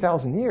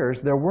 380,000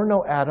 years, there were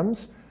no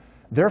atoms.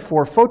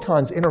 Therefore,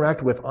 photons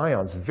interact with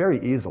ions very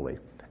easily.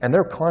 And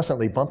they're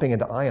constantly bumping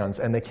into ions,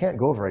 and they can't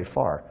go very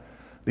far.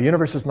 The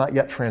universe is not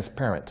yet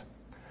transparent.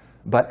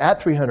 But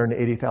at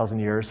 380,000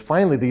 years,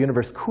 finally, the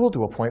universe cooled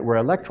to a point where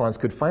electrons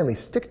could finally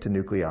stick to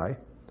nuclei,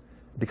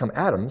 become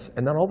atoms,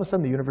 and then all of a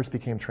sudden, the universe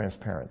became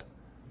transparent.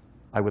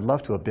 I would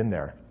love to have been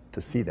there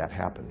to see that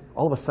happen.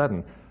 All of a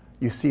sudden,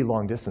 you see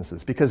long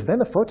distances, because then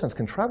the photons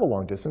can travel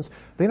long distance.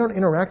 They don't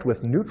interact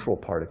with neutral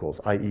particles,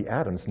 i.e.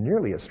 atoms,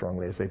 nearly as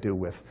strongly as they do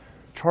with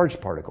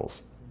charged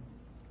particles.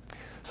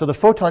 So the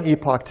photon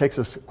epoch takes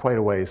us quite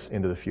a ways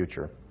into the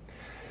future.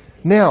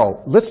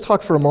 Now, let's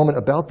talk for a moment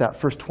about that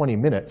first 20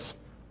 minutes.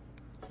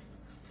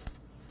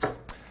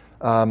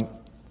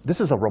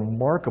 This is a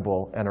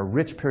remarkable and a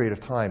rich period of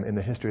time in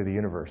the history of the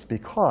universe,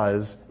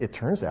 because it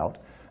turns out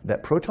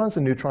that protons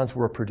and neutrons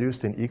were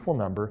produced in equal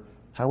number.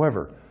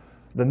 However,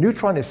 the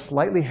neutron is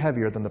slightly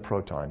heavier than the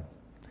proton.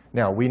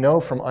 Now, we know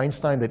from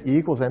Einstein that E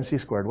equals mc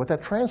squared. What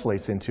that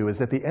translates into is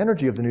that the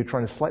energy of the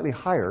neutron is slightly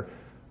higher,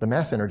 the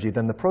mass energy,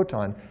 than the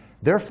proton.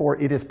 Therefore,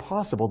 it is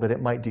possible that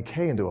it might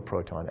decay into a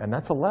proton. And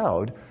that's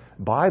allowed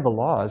by the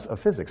laws of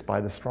physics,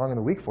 by the strong and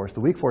the weak force. The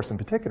weak force, in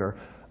particular,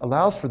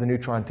 allows for the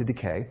neutron to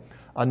decay.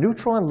 A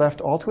neutron left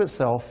all to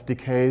itself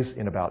decays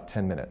in about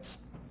 10 minutes.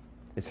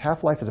 Its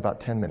half-life is about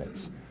 10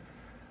 minutes.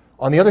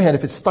 On the other hand,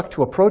 if it's stuck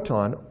to a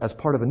proton as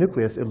part of a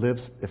nucleus, it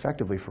lives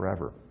effectively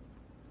forever.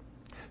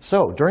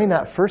 So during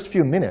that first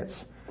few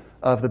minutes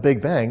of the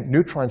Big Bang,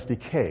 neutrons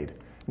decayed.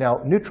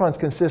 Now, neutrons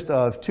consist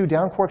of 2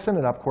 down quarks and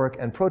an up quark,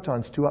 and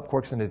protons 2 up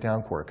quarks and a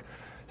down quark.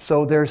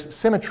 So there's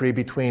symmetry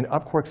between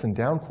up quarks and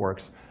down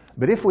quarks.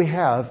 But if we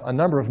have a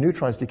number of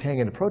neutrons decaying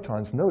into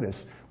protons,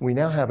 notice we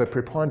now have a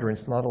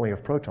preponderance not only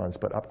of protons,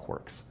 but up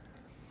quarks.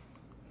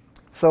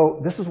 So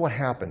this is what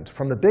happened.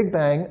 From the Big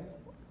Bang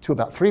to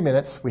about 3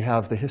 minutes, we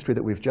have the history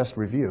that we've just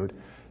reviewed.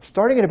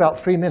 Starting at about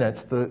 3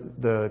 minutes,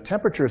 the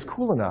temperature is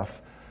cool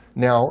enough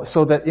now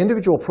so that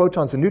individual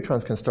protons and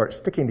neutrons can start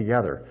sticking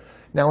together.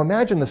 Now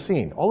imagine the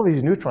scene. All of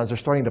these neutrons are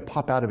starting to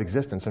pop out of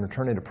existence and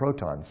turn into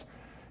protons.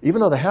 Even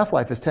though the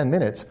half-life is 10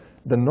 minutes,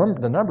 the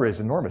number is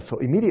enormous. So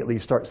immediately you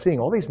start seeing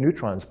all these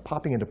neutrons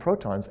popping into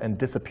protons and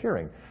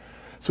disappearing.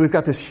 So we've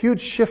got this huge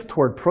shift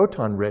toward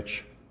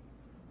proton-rich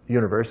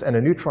universe and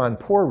a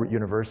neutron-poor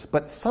universe.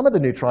 But some of the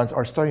neutrons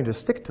are starting to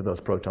stick to those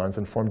protons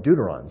and form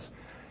deuterons.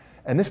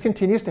 And this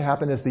continues to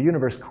happen as the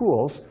universe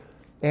cools.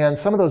 And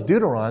some of those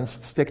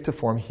deuterons stick to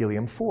form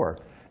helium-4.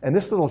 And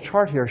this little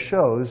chart here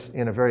shows,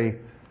 in a very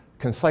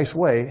concise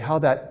way, how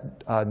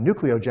that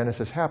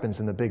nucleogenesis happens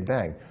in the Big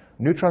Bang.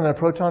 Neutron and a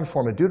proton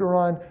form a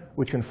deuteron,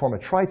 which can form a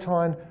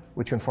triton,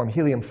 which can form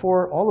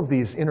helium-4. All of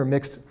these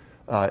intermixed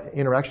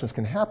interactions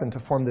can happen to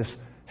form this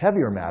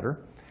heavier matter.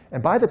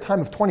 And by the time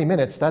of 20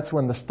 minutes, that's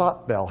when the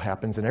stop bell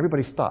happens, and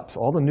everybody stops.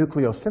 All the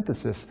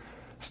nucleosynthesis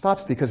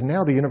stops because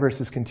now the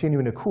universe is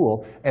continuing to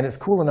cool, and it's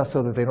cool enough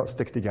so that they don't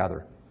stick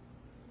together.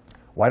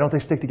 Why don't they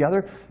stick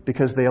together?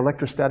 Because they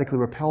electrostatically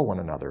repel one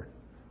another.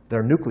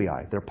 They're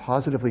nuclei. They're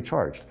positively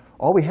charged.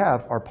 All we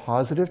have are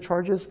positive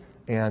charges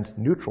and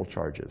neutral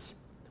charges.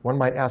 One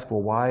might ask,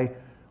 well, why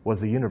was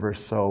the universe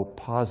so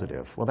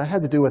positive? Well, that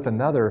had to do with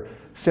another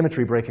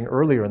symmetry breaking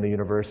earlier in the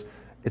universe.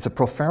 It's a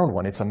profound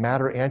one. It's a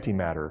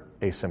matter-antimatter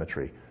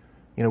asymmetry.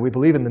 You know, we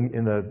believe in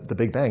the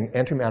Big Bang,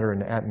 antimatter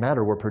and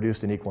matter were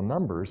produced in equal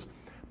numbers,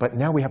 but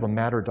now we have a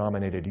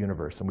matter-dominated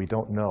universe, and we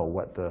don't know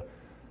what the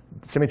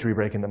symmetry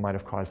breaking that might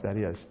have caused that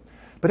is.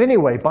 But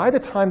anyway, by the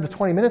time the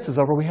 20 minutes is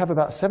over, we have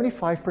about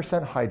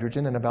 75%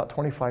 hydrogen and about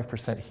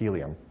 25%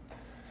 helium.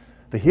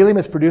 The helium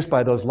is produced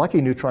by those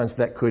lucky neutrons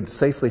that could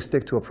safely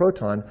stick to a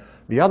proton.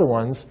 The other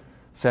ones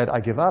said, I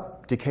give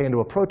up, decay into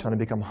a proton, and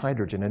become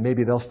hydrogen. And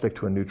maybe they'll stick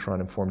to a neutron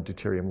and form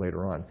deuterium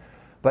later on.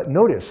 But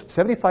notice,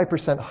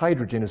 75%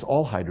 hydrogen is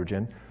all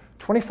hydrogen.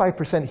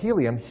 25%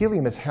 helium,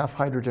 helium is half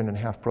hydrogen and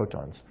half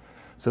protons.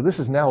 So this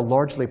is now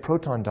largely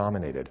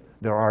proton-dominated.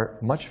 There are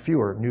much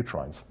fewer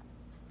neutrons.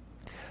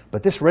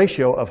 But this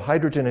ratio of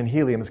hydrogen and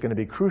helium is going to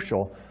be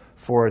crucial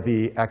for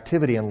the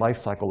activity and life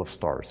cycle of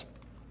stars.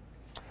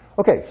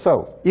 Okay,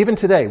 so even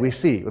today we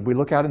see, if we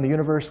look out in the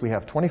universe, we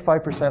have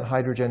 25%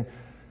 hydrogen,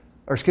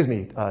 or excuse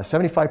me,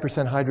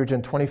 75%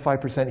 hydrogen,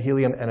 25%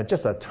 helium, and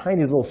just a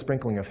tiny little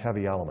sprinkling of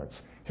heavy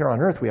elements. Here on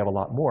Earth we have a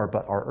lot more,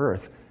 but our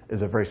Earth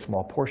is a very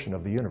small portion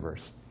of the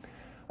universe.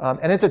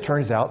 And as it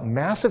turns out,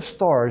 massive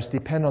stars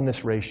depend on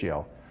this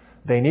ratio.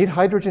 They need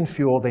hydrogen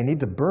fuel, they need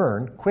to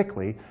burn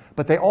quickly,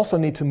 but they also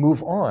need to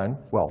move on.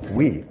 Well,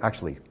 we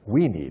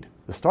need.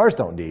 The stars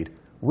don't need,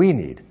 we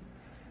need.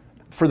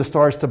 For the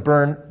stars to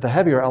burn the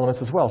heavier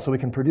elements as well, so we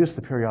can produce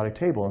the periodic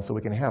table, and so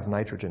we can have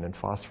nitrogen and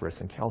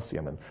phosphorus and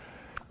calcium and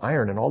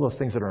iron and all those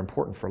things that are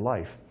important for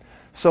life.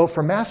 So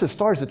for massive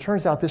stars, it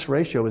turns out this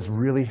ratio is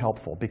really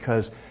helpful,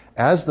 because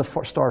as the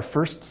star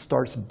first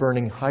starts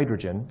burning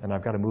hydrogen, and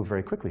I've got to move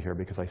very quickly here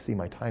because I see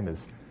my time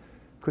is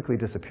quickly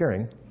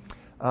disappearing.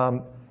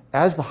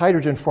 As the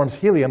hydrogen forms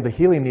helium, the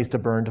helium needs to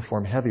burn to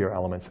form heavier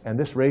elements. And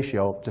this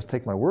ratio, just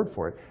take my word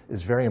for it,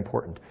 is very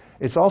important.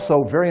 It's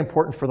also very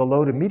important for the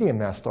low to medium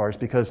mass stars,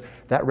 because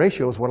that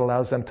ratio is what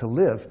allows them to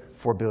live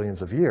for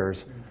billions of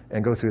years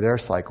and go through their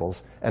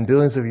cycles. And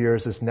billions of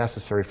years is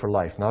necessary for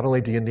life. Not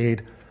only do you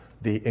need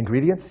the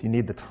ingredients, you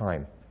need the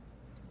time.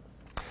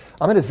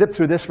 I'm going to zip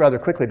through this rather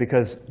quickly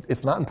because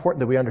it's not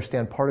important that we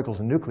understand particles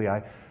and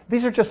nuclei.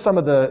 These are just some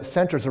of the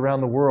centers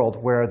around the world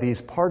where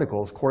these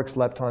particles, quarks,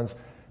 leptons,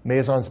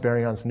 mesons,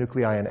 baryons,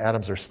 nuclei, and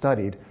atoms are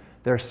studied.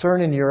 There's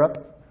CERN in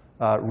Europe,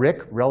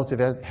 RHIC,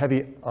 Relativistic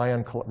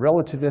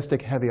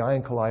Heavy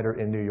Ion Collider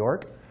in New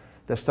York,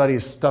 that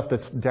studies stuff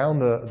that's down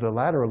the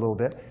ladder a little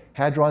bit.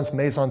 Hadrons,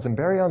 mesons, and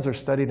baryons are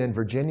studied in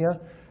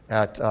Virginia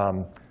at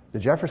the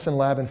Jefferson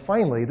Lab. And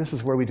finally, this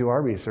is where we do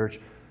our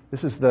research.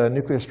 This is the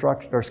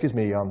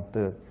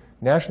the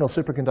National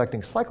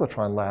Superconducting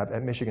Cyclotron Lab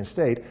at Michigan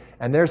State.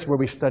 And there's where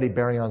we study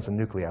baryons and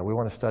nuclei. We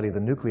want to study the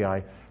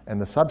nuclei and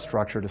the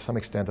substructure to some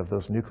extent of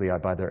those nuclei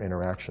by their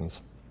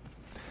interactions.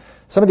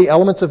 Some of the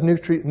elements of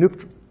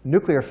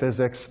nuclear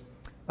physics,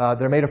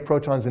 they're made of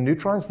protons and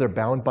neutrons. They're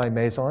bound by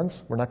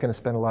mesons. We're not going to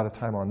spend a lot of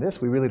time on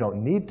this. We really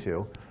don't need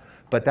to.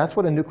 But that's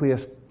what a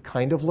nucleus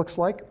kind of looks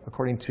like,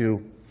 according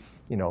to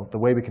the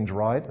way we can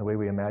draw it, the way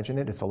we imagine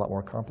it. It's a lot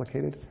more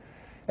complicated.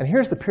 And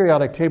here's the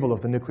periodic table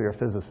of the nuclear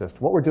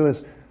physicist. What we're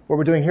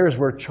doing here is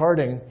we're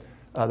charting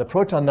the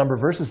proton number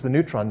versus the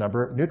neutron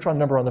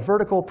number on the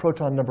vertical,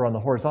 proton number on the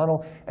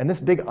horizontal. And this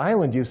big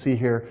island you see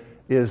here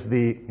is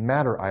the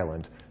matter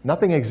island.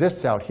 Nothing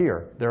exists out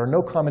here. There are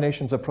no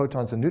combinations of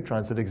protons and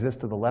neutrons that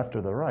exist to the left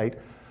or the right.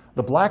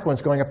 The black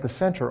ones going up the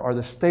center are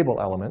the stable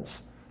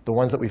elements, the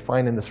ones that we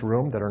find in this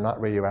room that are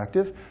not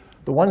radioactive.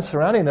 The ones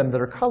surrounding them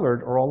that are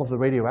colored are all of the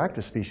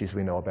radioactive species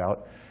we know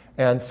about.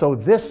 And so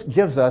this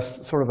gives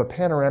us sort of a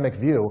panoramic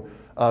view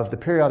of the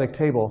periodic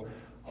table.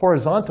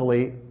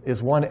 Horizontally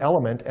is one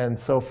element, and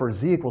so for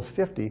Z equals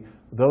 50,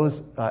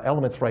 those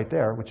elements right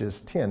there, which is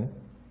tin,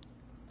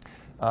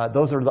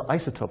 those are the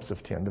isotopes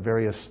of tin, the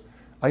various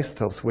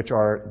isotopes, which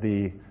are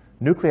the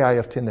nuclei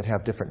of tin that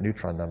have different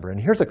neutron number. And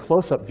here's a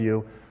close-up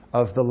view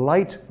of the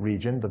light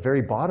region, the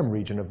very bottom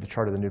region of the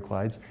chart of the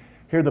nuclides.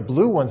 Here the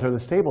blue ones are the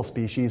stable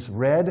species.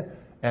 Red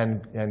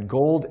and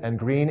gold and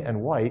green and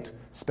white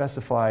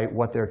specify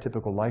what their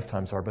typical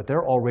lifetimes are, but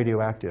they're all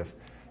radioactive.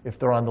 If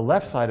they're on the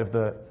left side of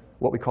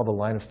what we call the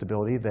line of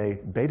stability, they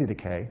beta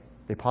decay,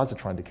 they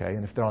positron decay,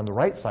 and if they're on the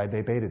right side,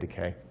 they beta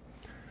decay.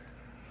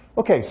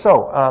 Okay,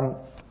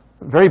 so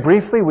very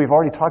briefly, we've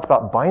already talked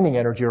about binding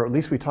energy, or at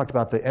least we talked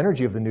about the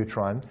energy of the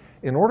neutron.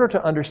 In order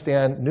to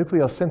understand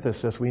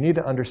nucleosynthesis, we need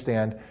to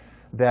understand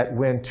that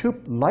when two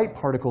light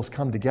particles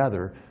come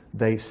together,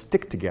 they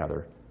stick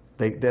together.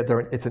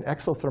 It's an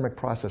exothermic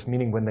process,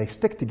 meaning when they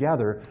stick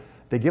together,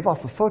 they give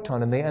off a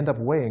photon and they end up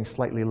weighing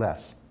slightly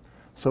less.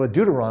 So a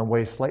deuteron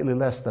weighs slightly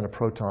less than a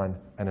proton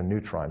and a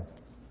neutron.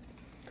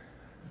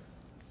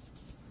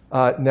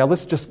 Now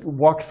let's just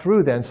walk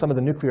through then some of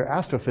the nuclear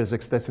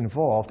astrophysics that's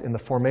involved in the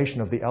formation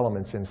of the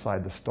elements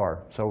inside the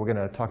star. So we're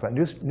going to talk about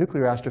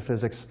nuclear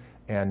astrophysics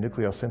and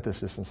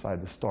nucleosynthesis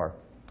inside the star.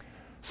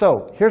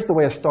 So here's the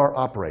way a star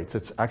operates.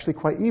 It's actually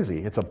quite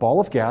easy. It's a ball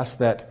of gas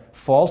that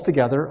falls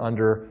together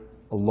under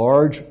a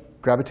large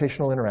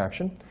gravitational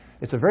interaction.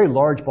 It's a very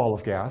large ball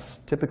of gas,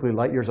 typically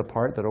light years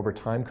apart, that over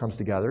time comes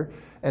together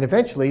and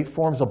eventually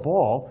forms a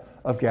ball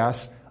of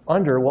gas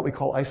under what we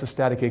call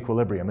isostatic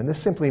equilibrium. And this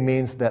simply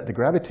means that the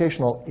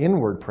gravitational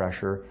inward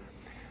pressure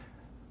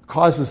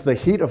causes the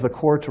heat of the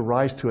core to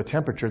rise to a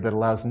temperature that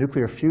allows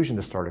nuclear fusion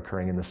to start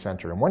occurring in the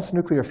center. And once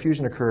nuclear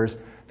fusion occurs,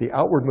 the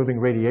outward moving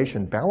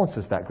radiation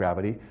balances that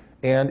gravity,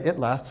 and it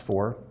lasts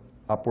for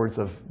upwards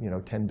of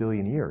 10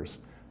 billion years.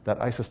 that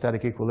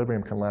isostatic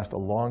equilibrium can last a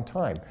long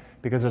time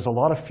because there's a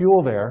lot of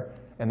fuel there,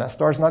 and that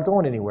star's not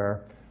going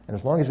anywhere. And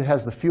as long as it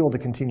has the fuel to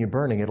continue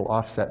burning, it'll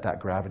offset that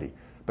gravity.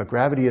 But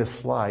gravity is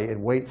sly. It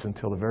waits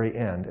until the very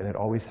end, and it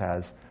always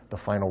has the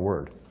final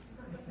word.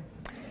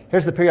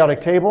 Here's the periodic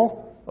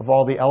table of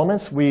all the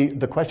elements.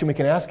 The question we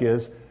can ask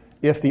is,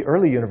 if the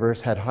early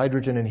universe had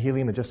hydrogen and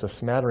helium and just a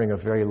smattering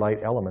of very light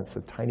elements,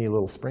 a tiny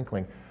little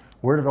sprinkling,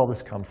 where did all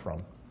this come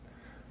from?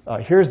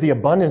 Here's the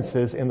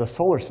abundances in the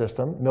solar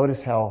system.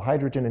 Notice how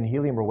hydrogen and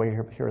helium are way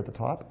here at the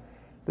top.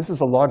 This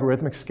is a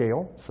logarithmic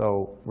scale,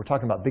 so we're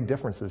talking about big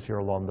differences here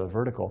along the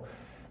vertical.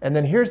 And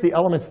then here's the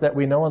elements that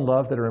we know and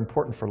love that are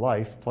important for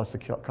life, plus a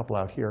couple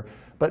out here.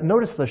 But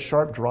notice the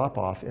sharp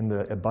drop-off in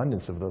the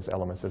abundance of those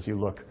elements as you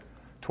look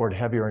toward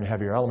heavier and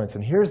heavier elements.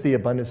 And here's the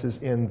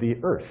abundances in the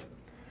Earth.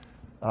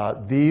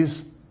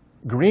 These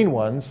green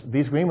ones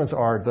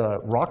are the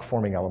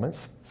rock-forming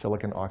elements,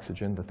 silicon,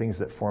 oxygen, the things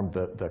that form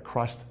the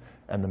crust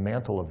and the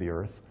mantle of the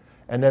Earth.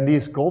 And then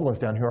these gold ones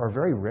down here are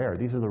very rare.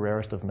 These are the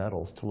rarest of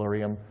metals: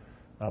 tellurium,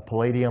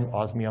 palladium,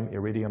 osmium,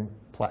 iridium,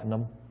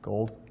 platinum,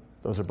 gold.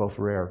 Those are both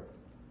rare.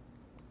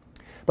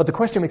 But the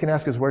question we can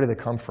ask is, where do they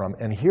come from?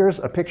 And here's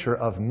a picture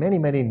of many,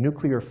 many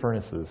nuclear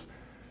furnaces.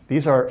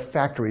 These are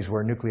factories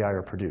where nuclei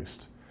are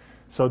produced.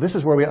 So this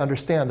is where we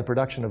understand the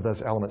production of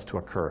those elements to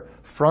occur,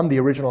 from the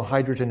original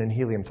hydrogen and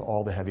helium to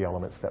all the heavy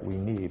elements that we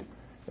need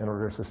in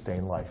order to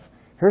sustain life.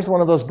 Here's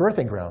one of those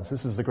birthing grounds.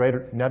 This is the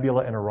Great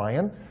Nebula in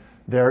Orion.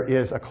 There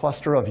is a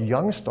cluster of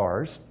young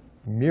stars,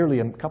 merely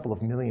a couple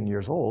of million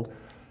years old,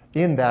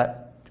 in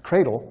that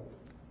cradle,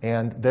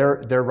 and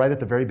they're right at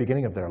the very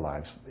beginning of their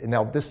lives.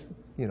 Now, this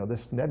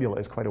nebula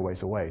is quite a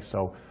ways away,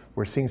 so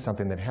we're seeing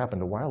something that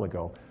happened a while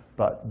ago.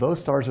 But those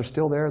stars are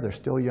still there, they're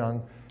still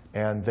young,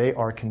 and they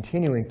are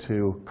continuing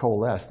to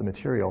coalesce the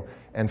material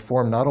and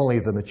form not only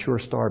the mature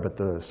star, but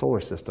the solar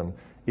system,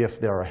 if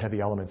there are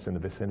heavy elements in the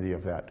vicinity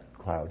of that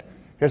cloud.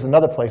 Here's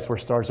another place where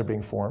stars are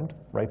being formed,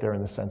 right there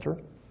in the center,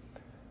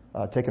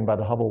 taken by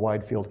the Hubble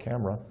Wide Field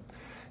Camera.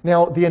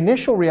 Now, the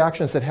initial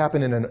reactions that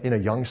happen in a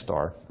young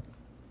star,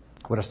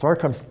 when a star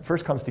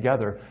first comes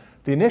together,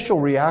 the initial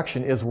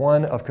reaction is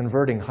one of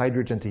converting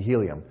hydrogen to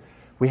helium.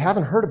 We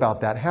haven't heard about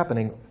that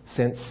happening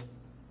since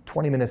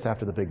 20 minutes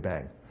after the Big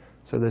Bang.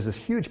 So there's this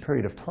huge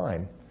period of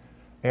time.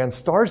 And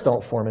stars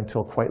don't form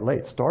until quite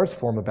late. Stars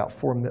form about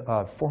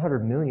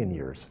 400 million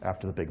years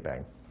after the Big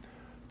Bang.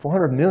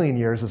 400 million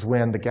years is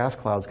when the gas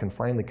clouds can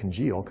finally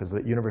congeal because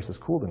the universe is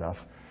cooled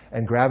enough,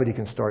 and gravity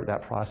can start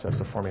that process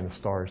of forming the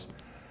stars.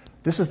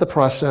 This is the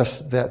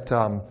process that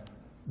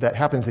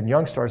happens in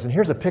young stars, and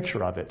here's a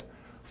picture of it.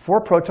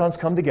 4 protons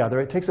come together.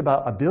 It takes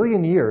about 1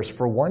 billion years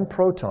for one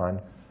proton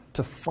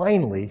to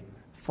finally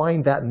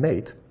find that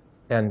mate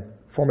and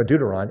form a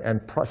deuteron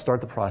and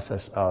start the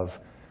process of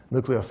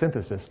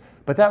nucleosynthesis.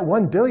 But that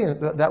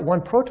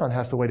one proton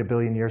has to wait 1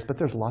 billion years, but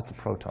there's lots of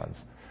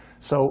protons.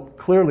 So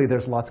clearly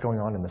there's lots going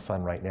on in the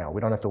sun right now. We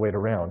don't have to wait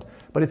around.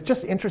 But it's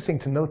just interesting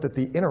to note that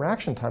the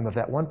interaction time of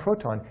that one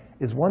proton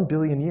is 1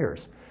 billion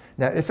years.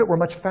 Now, if it were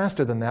much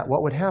faster than that,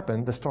 what would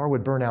happen? The star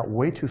would burn out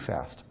way too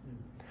fast.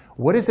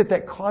 What is it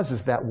that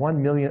causes that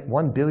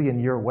 1 billion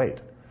year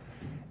wait?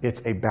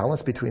 It's a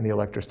balance between the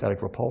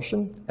electrostatic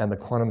repulsion and the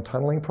quantum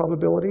tunneling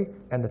probability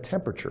and the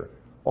temperature,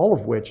 all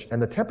of which, and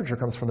the temperature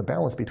comes from the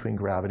balance between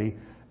gravity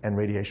and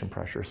radiation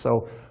pressure.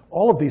 So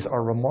all of these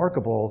are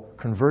remarkable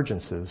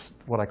convergences,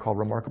 what I call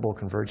remarkable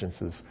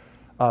convergences,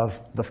 of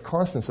the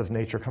constants of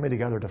nature coming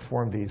together to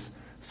form these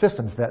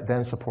systems that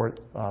then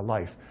support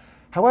life.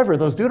 However,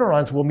 those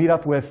deuterons will meet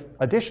up with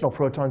additional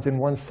protons in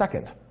 1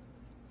 second.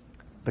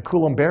 The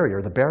Coulomb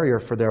barrier, the barrier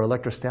for their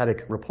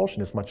electrostatic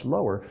repulsion, is much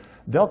lower.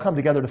 They'll come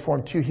together to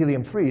form 2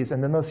 helium-3s,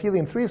 and then those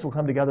helium-3s will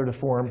come together to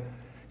form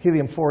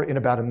helium-4 in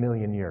about 1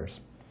 million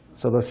years.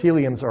 So those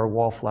heliums are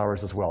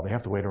wallflowers as well. They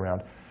have to wait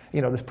around.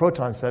 You know, this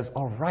proton says,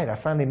 all right, I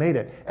finally made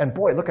it. And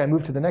boy, look, I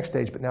moved to the next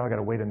stage, but now I've got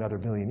to wait another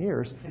 1 million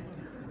years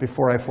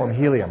before I form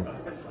helium.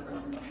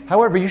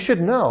 However, you should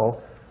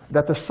know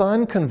that the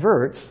sun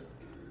converts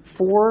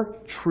 4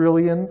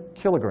 trillion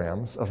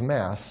kilograms of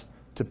mass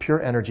to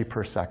pure energy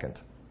per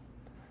second.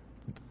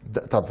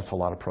 That's a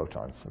lot of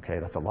protons, okay?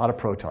 That's a lot of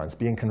protons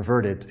being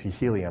converted to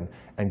helium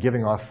and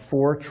giving off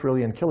 4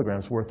 trillion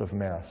kilograms worth of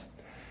mass.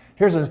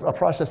 Here's a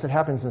process that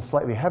happens in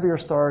slightly heavier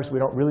stars. We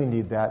don't really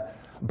need that.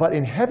 But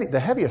in the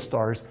heaviest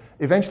stars,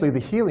 eventually the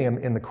helium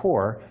in the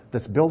core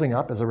that's building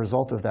up as a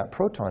result of that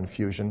proton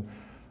fusion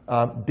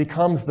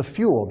becomes the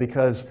fuel,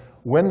 because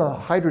when the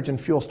hydrogen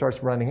fuel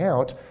starts running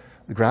out,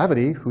 the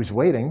gravity, who's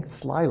waiting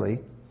slyly,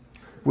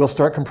 will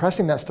start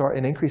compressing that star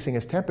and increasing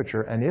its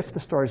temperature. And if the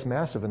star is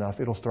massive enough,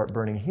 it'll start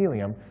burning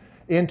helium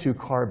into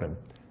carbon.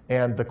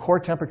 And the core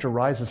temperature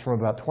rises from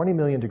about 20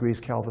 million degrees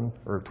Kelvin,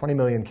 or 20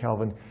 million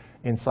Kelvin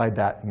inside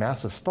that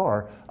massive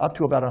star, up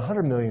to about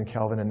 100 million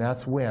Kelvin, and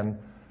that's when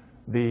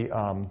the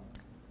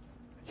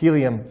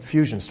helium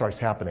fusion starts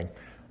happening.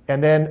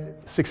 And then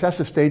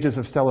successive stages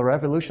of stellar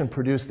evolution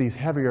produce these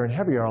heavier and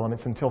heavier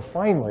elements until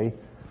finally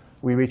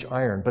we reach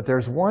iron. But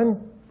there's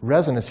one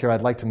resonance here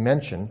I'd like to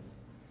mention,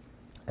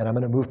 and I'm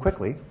going to move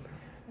quickly.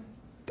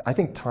 I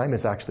think time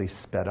is actually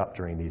sped up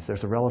during these.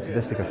 There's a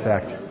relativistic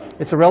effect.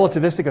 It's a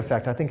relativistic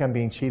effect. I think I'm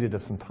being cheated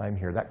of some time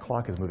here. That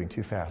clock is moving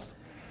too fast.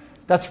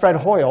 That's Fred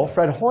Hoyle.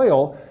 Fred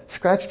Hoyle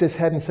scratched his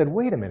head and said,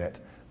 wait a minute.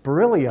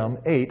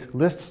 Beryllium-8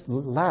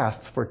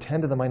 lasts for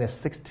 10 to the minus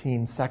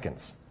 16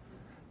 seconds.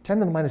 10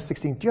 to the minus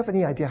 16. Do you have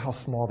any idea how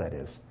small that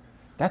is?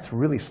 That's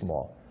really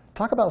small.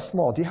 Talk about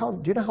small. Do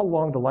you know how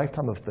long the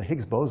lifetime of the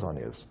Higgs boson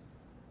is?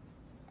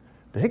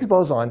 The Higgs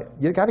boson,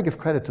 you've got to give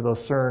credit to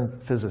those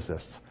CERN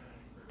physicists.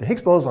 The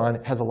Higgs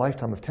boson has a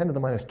lifetime of 10 to the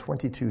minus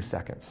 22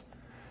 seconds.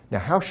 Now,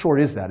 how short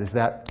is that? Is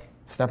that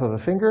snap of a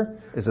finger?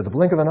 Is it the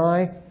blink of an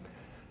eye?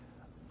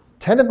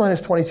 10 to the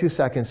minus 22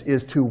 seconds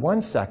is to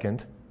 1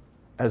 second,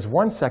 as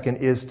 1 second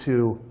is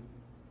to,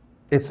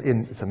 it's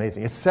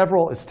amazing. It's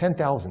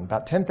 10,000,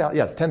 about 10,000,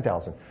 yeah, it's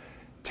 10,000.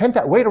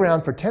 Wait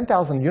around for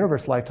 10,000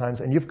 universe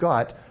lifetimes, and you've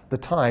got the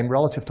time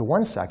relative to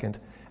 1 second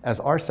as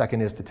our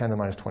second is to 10 to the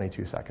minus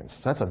 22 seconds.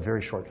 So that's a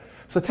very short.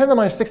 So 10 to the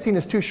minus 16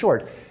 is too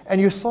short.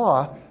 And you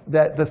saw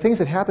that the things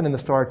that happen in the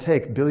star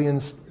take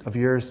billions of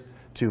years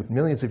to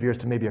millions of years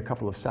to maybe a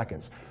couple of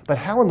seconds. But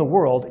how in the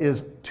world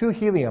is 2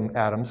 helium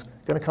atoms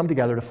going to come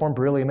together to form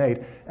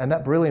beryllium-8, and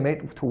that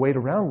beryllium-8 to wait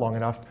around long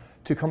enough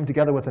to come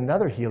together with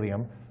another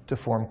helium to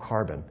form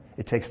carbon?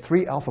 It takes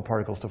 3 alpha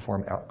particles to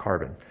form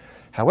carbon.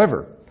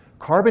 However,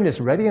 carbon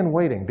is ready and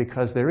waiting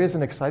because there is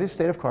an excited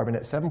state of carbon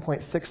at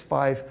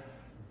 7.65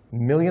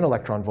 million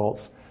electron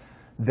volts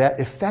that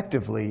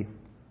effectively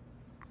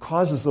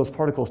causes those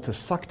particles to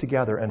suck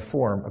together and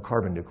form a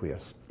carbon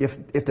nucleus.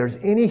 If there's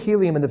any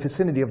helium in the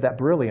vicinity of that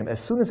beryllium, as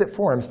soon as it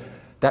forms,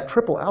 that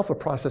triple alpha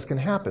process can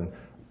happen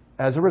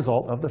as a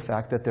result of the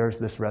fact that there's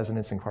this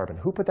resonance in carbon.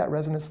 Who put that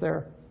resonance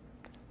there?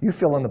 You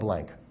fill in the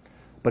blank.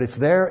 But it's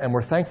there, and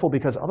we're thankful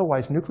because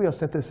otherwise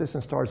nucleosynthesis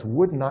in stars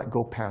would not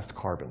go past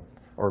carbon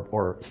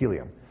or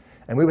helium.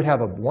 And we would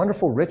have a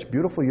wonderful, rich,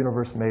 beautiful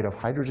universe made of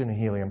hydrogen and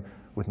helium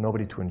with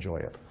nobody to enjoy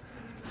it.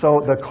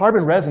 So the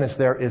carbon resonance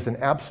there is an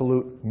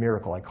absolute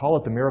miracle. I call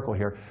it the miracle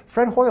here.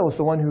 Fred Hoyle is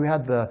the one who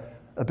had the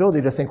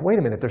ability to think, wait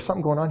a minute, there's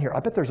something going on here. I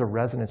bet there's a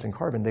resonance in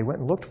carbon. They went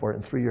and looked for it,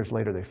 and 3 years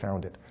later they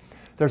found it.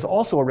 There's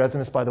also a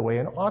resonance, by the way,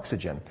 in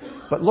oxygen.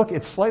 But look,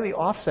 it's slightly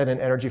offset in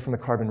energy from the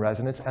carbon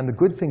resonance. And the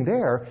good thing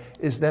there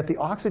is that the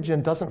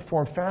oxygen doesn't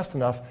form fast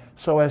enough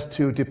so as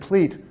to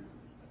deplete,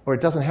 or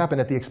it doesn't happen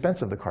at the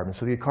expense of the carbon.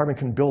 So the carbon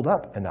can build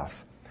up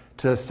enough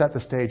to set the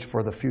stage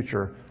for the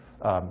future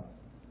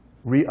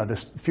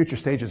future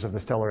stages of the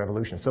stellar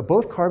evolution. So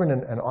both carbon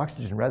and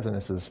oxygen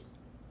resonances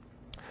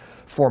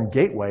form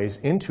gateways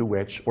into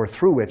which, or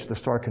through which, the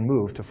star can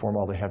move to form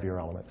all the heavier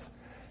elements.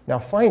 Now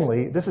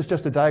finally, this is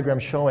just a diagram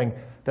showing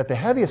that the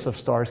heaviest of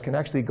stars can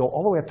actually go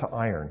all the way up to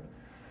iron.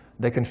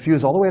 They can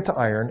fuse all the way up to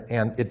iron,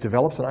 and it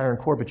develops an iron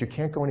core, but you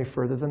can't go any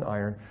further than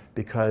iron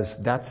because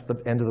that's the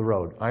end of the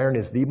road. Iron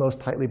is the most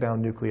tightly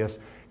bound nucleus.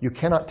 You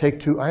cannot take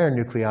 2 iron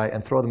nuclei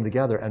and throw them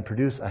together and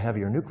produce a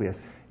heavier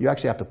nucleus. You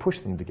actually have to push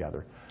them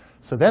together.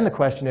 So then the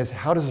question is,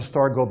 how does a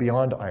star go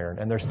beyond iron?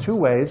 And there's 2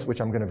 ways,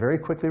 which I'm going to very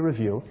quickly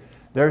review.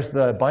 There's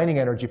the binding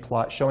energy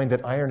plot showing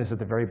that iron is at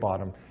the very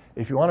bottom.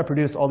 If you want to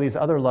produce all these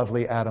other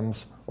lovely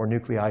atoms or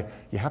nuclei,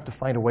 you have to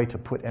find a way to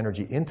put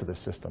energy into the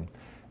system.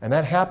 And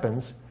that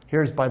happens.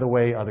 Here's, by the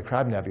way, the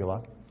Crab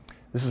Nebula.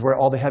 This is where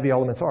all the heavy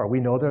elements are. We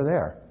know they're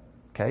there.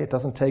 Okay? It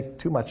doesn't take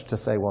too much to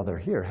say, well, they're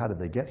here. How did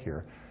they get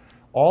here?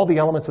 All the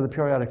elements of the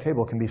periodic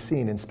table can be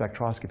seen in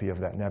spectroscopy of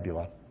that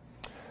nebula.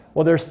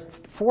 Well, there's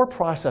 4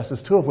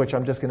 processes, 2 of which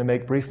I'm just going to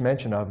make brief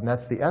mention of, and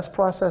that's the S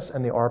process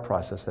and the R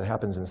process that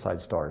happens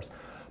inside stars.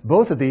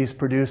 Both of these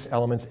produce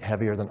elements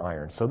heavier than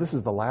iron. So this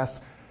is the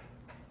last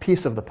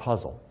piece of the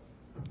puzzle.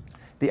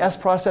 The S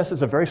process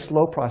is a very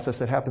slow process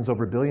that happens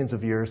over billions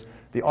of years.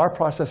 The R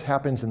process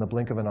happens in the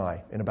blink of an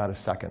eye, in about a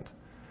second.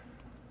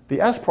 The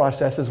S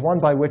process is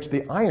one by which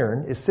the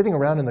iron is sitting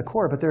around in the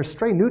core, but there are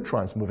stray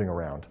neutrons moving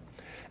around.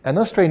 And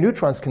those stray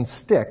neutrons can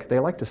stick. They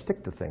like to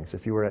stick to things.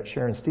 If you were at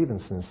Sharon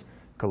Stevenson's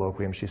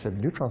colloquium, she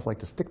said neutrons like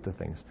to stick to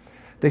things.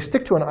 They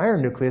stick to an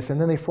iron nucleus,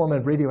 and then they form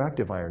a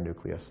radioactive iron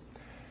nucleus.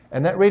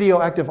 And that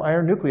radioactive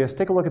iron nucleus,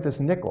 take a look at this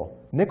nickel.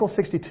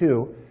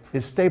 Nickel-62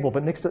 is stable,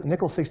 but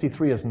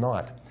nickel-63 is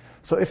not.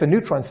 So if a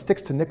neutron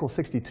sticks to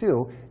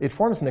nickel-62, it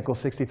forms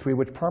nickel-63,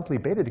 which promptly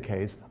beta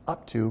decays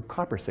up to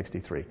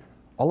copper-63.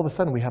 All of a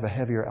sudden, we have a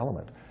heavier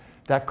element.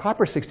 That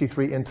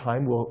copper-63 in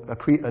time will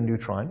accrete a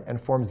neutron and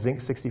form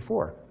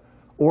zinc-64.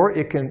 Or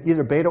it can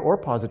either beta or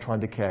positron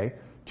decay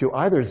to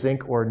either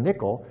zinc or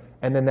nickel,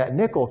 and then that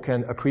nickel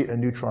can accrete a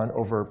neutron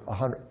over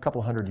a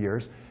couple hundred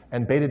years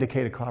and beta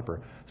decay to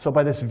copper. So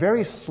by this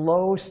very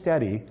slow,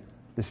 steady,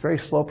 this very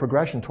slow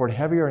progression toward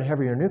heavier and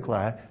heavier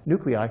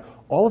nuclei,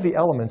 all of the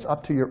elements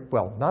up to,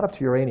 well, not up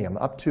to uranium,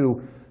 up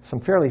to some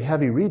fairly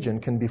heavy region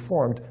can be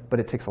formed, but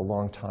it takes a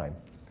long time.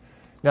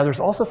 Now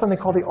there's also something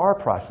called the R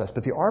process,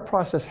 but the R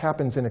process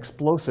happens in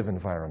explosive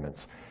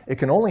environments. It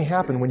can only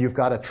happen when you've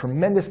got a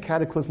tremendous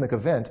cataclysmic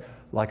event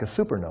like a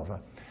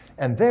supernova.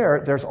 And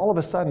there's all of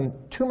a sudden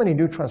too many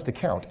neutrons to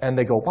count, and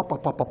they go pop,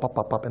 pop, pop, pop, pop,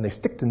 pop, pop, and they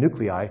stick to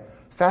nuclei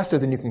faster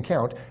than you can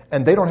count,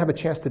 and they don't have a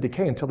chance to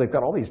decay until they've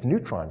got all these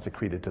neutrons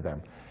accreted to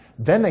them.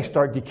 Then they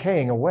start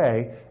decaying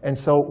away. And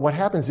so what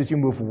happens is you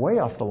move way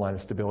off the line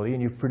of stability,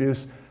 and you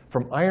produce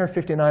from iron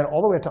 59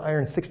 all the way up to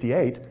iron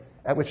 68,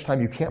 at which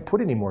time you can't put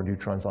any more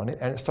neutrons on it,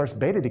 and it starts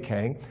beta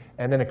decaying,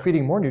 and then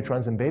accreting more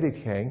neutrons and beta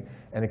decaying,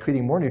 and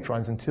accreting more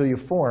neutrons until you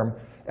form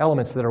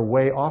elements that are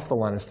way off the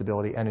line of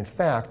stability. And in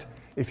fact,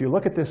 if you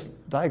look at this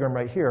diagram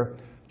right here,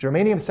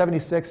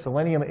 germanium-76,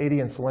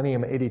 selenium-80, and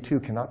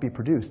selenium-82 cannot be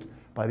produced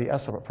by the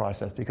S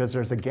process because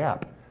there's a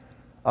gap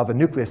of a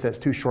nucleus that's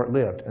too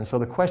short-lived. And so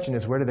the question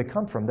is, where do they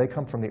come from? They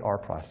come from the R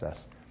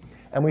process.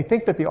 And we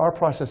think that the R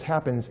process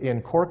happens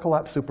in core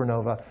collapse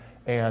supernova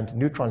and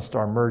neutron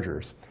star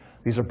mergers.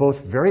 These are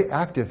both very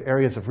active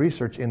areas of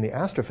research in the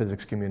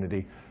astrophysics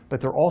community,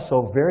 but they're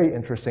also very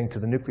interesting to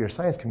the nuclear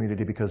science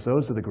community because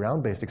those are the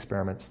ground-based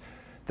experiments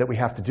that we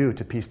have to do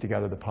to piece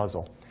together the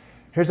puzzle.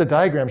 Here's a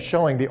diagram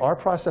showing the R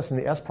process and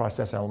the S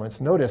process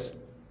elements. Notice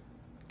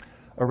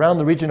around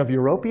the region of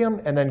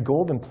europium and then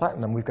gold and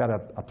platinum, we've got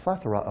a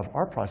plethora of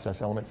R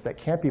process elements that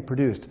can't be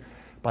produced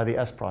by the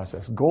S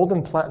process. Gold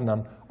and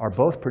platinum are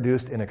both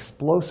produced in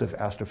explosive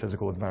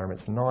astrophysical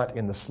environments, not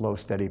in the slow,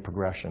 steady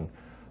progression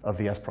of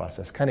the S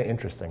process. Kind of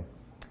interesting.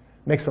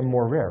 Makes them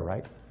more rare,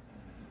 right?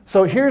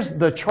 So here's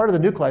the chart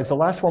of the nuclides, the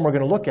last one we're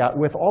going to look at,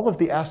 with all of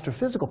the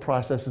astrophysical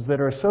processes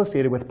that are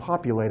associated with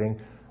populating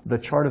the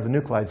chart of the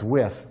nuclides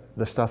with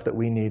the stuff that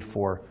we need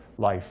for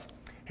life.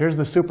 Here's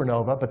the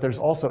supernova, but there's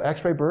also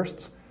X-ray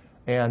bursts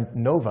and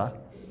nova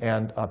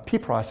and P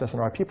process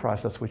and RP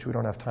process, which we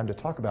don't have time to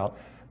talk about,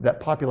 that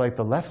populate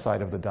the left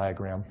side of the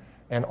diagram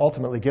and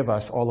ultimately give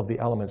us all of the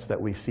elements that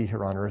we see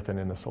here on Earth and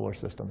in the solar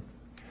system.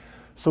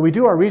 So we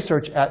do our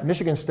research at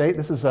Michigan State.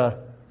 This is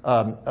a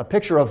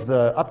picture of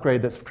the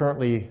upgrade that's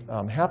currently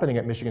happening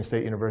at Michigan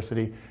State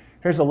University.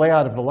 Here's a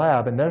layout of the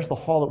lab, and there's the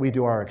hall that we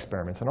do our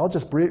experiments. And I'll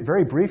just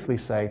very briefly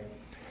say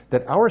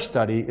that our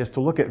study is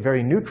to look at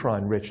very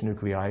neutron-rich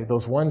nuclei,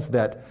 those ones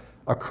that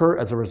occur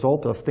as a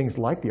result of things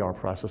like the R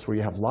process, where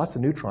you have lots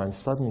of neutrons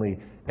suddenly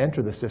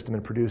enter the system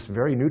and produce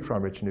very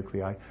neutron-rich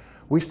nuclei.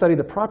 We study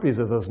the properties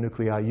of those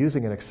nuclei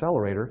using an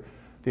accelerator,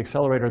 the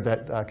accelerator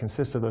that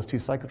consists of those two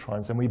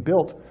cyclotrons. And we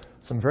built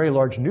some very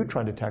large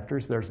neutron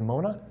detectors. There's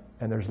Mona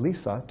and there's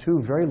Lisa, two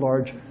very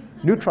large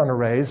neutron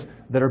arrays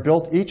that are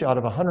built each out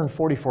of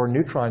 144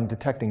 neutron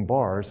detecting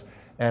bars.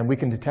 And we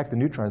can detect the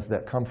neutrons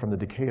that come from the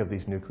decay of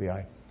these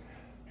nuclei.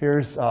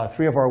 Here's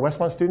three of our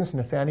Westmont students,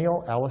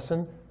 Nathaniel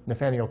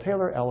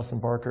Taylor, Allison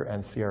Barker,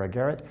 and Sierra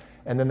Garrett.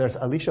 And then there's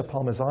Alicia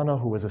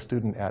Palmisano, who was a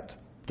student at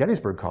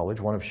Gettysburg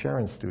College, one of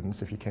Sharon's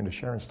students, if you came to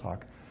Sharon's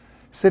talk,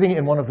 sitting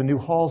in one of the new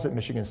halls at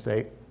Michigan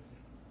State.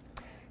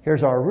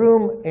 Here's our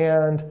room,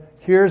 and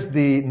here's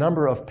the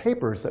number of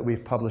papers that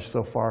we've published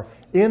so far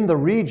in the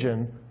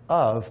region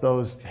of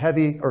those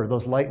heavy, or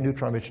those light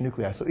neutron-rich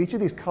nuclei. So each of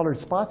these colored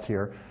spots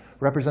here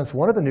represents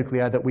one of the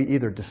nuclei that we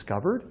either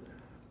discovered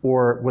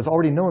or was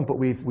already known, but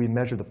we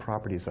measured the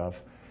properties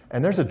of.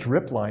 And there's a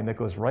drip line that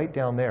goes right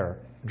down there.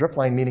 Drip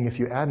line meaning if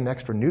you add an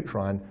extra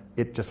neutron,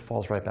 it just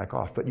falls right back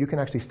off. But you can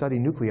actually study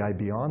nuclei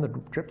beyond the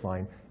drip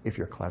line if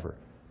you're clever.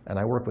 And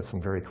I work with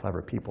some very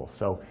clever people.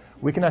 So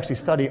we can actually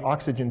study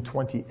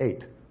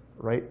oxygen-28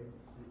 right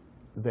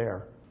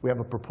there. We have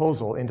a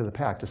proposal into the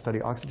pack to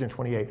study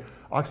oxygen-28.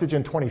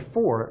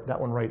 Oxygen-24, that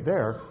one right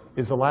there,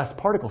 is the last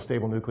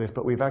particle-stable nucleus,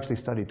 but we've actually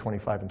studied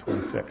 25 and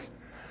 26.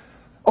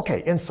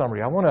 OK, in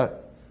summary, I want to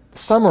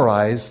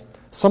summarize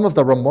some of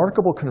the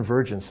remarkable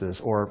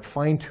convergences or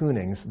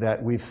fine-tunings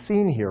that we've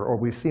seen here,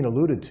 or we've seen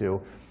alluded to.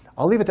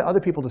 I'll leave it to other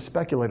people to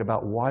speculate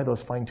about why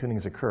those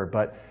fine-tunings occur.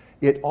 But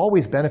it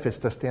always benefits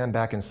to stand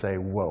back and say,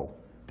 whoa,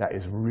 that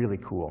is really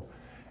cool.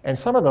 And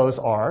some of those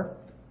are,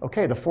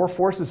 OK, the four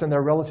forces and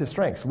their relative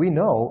strengths. We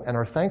know and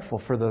are thankful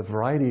for the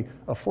variety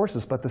of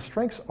forces, but the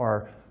strengths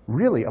are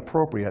really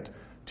appropriate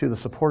to the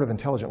support of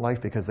intelligent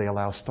life because they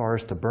allow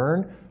stars to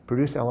burn,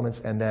 produce elements,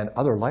 and then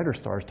other lighter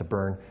stars to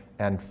burn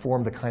and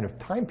form the kind of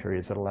time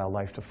periods that allow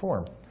life to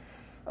form.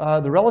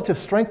 The relative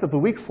strength of the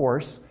weak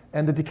force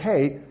and the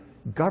decay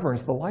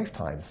governs the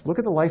lifetimes. Look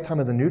at the lifetime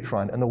of the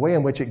neutron and the way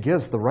in which it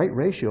gives the right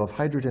ratio of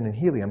hydrogen and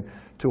helium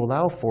to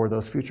allow for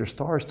those future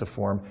stars to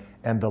form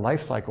and the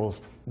life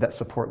cycles that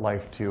support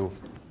life to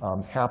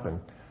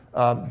happen.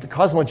 The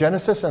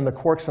cosmogenesis and the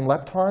quarks and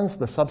leptons,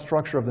 the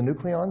substructure of the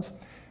nucleons,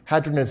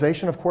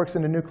 hadronization of quarks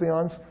into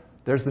nucleons,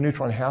 there's the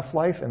neutron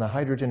half-life and the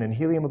hydrogen and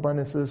helium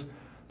abundances,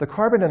 the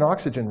carbon and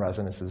oxygen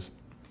resonances.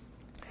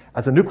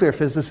 As a nuclear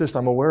physicist,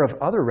 I'm aware of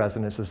other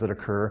resonances that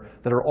occur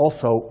that are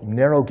also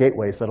narrow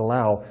gateways that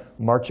allow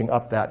marching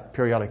up that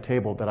periodic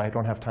table that I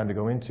don't have time to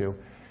go into.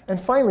 And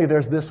finally,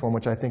 there's this one,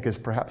 which I think is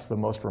perhaps the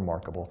most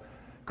remarkable.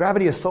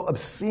 Gravity is so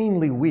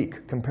obscenely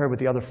weak compared with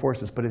the other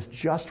forces, but it's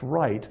just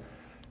right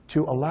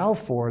to allow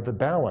for the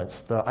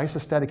balance, the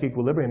isostatic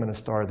equilibrium in a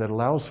star that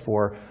allows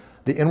for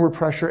the inward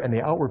pressure and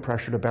the outward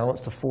pressure to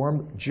balance to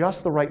form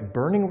just the right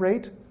burning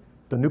rate,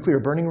 the nuclear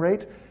burning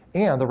rate,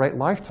 and the right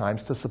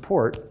lifetimes to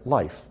support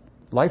life.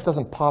 Life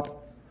doesn't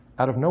pop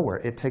out of nowhere.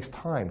 It takes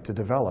time to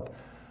develop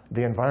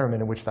the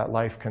environment in which that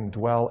life can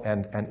dwell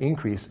and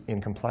increase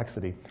in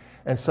complexity.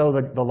 And so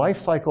the life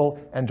cycle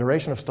and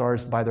duration of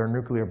stars by their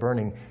nuclear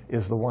burning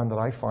is the one that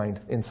I find,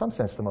 in some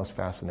sense, the most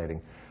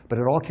fascinating. But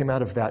it all came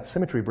out of that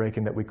symmetry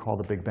breaking that we call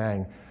the Big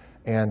Bang.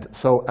 And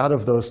so out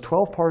of those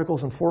 12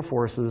 particles and 4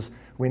 forces,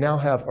 we now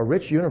have a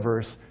rich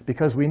universe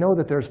because we know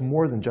that there's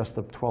more than just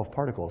the 12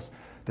 particles.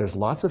 There's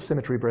lots of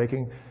symmetry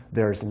breaking.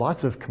 There's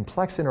lots of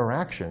complex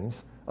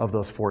interactions of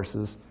those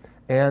forces.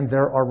 And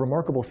there are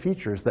remarkable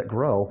features that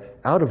grow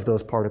out of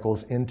those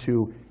particles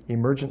into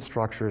emergent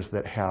structures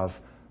that have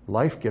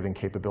life-giving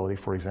capability,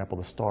 for example,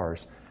 the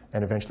stars,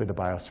 and eventually the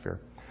biosphere.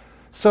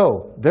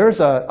 So there's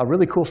a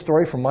really cool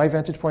story from my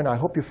vantage point. I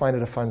hope you find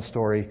it a fun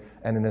story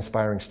and an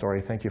inspiring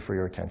story. Thank you for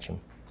your attention.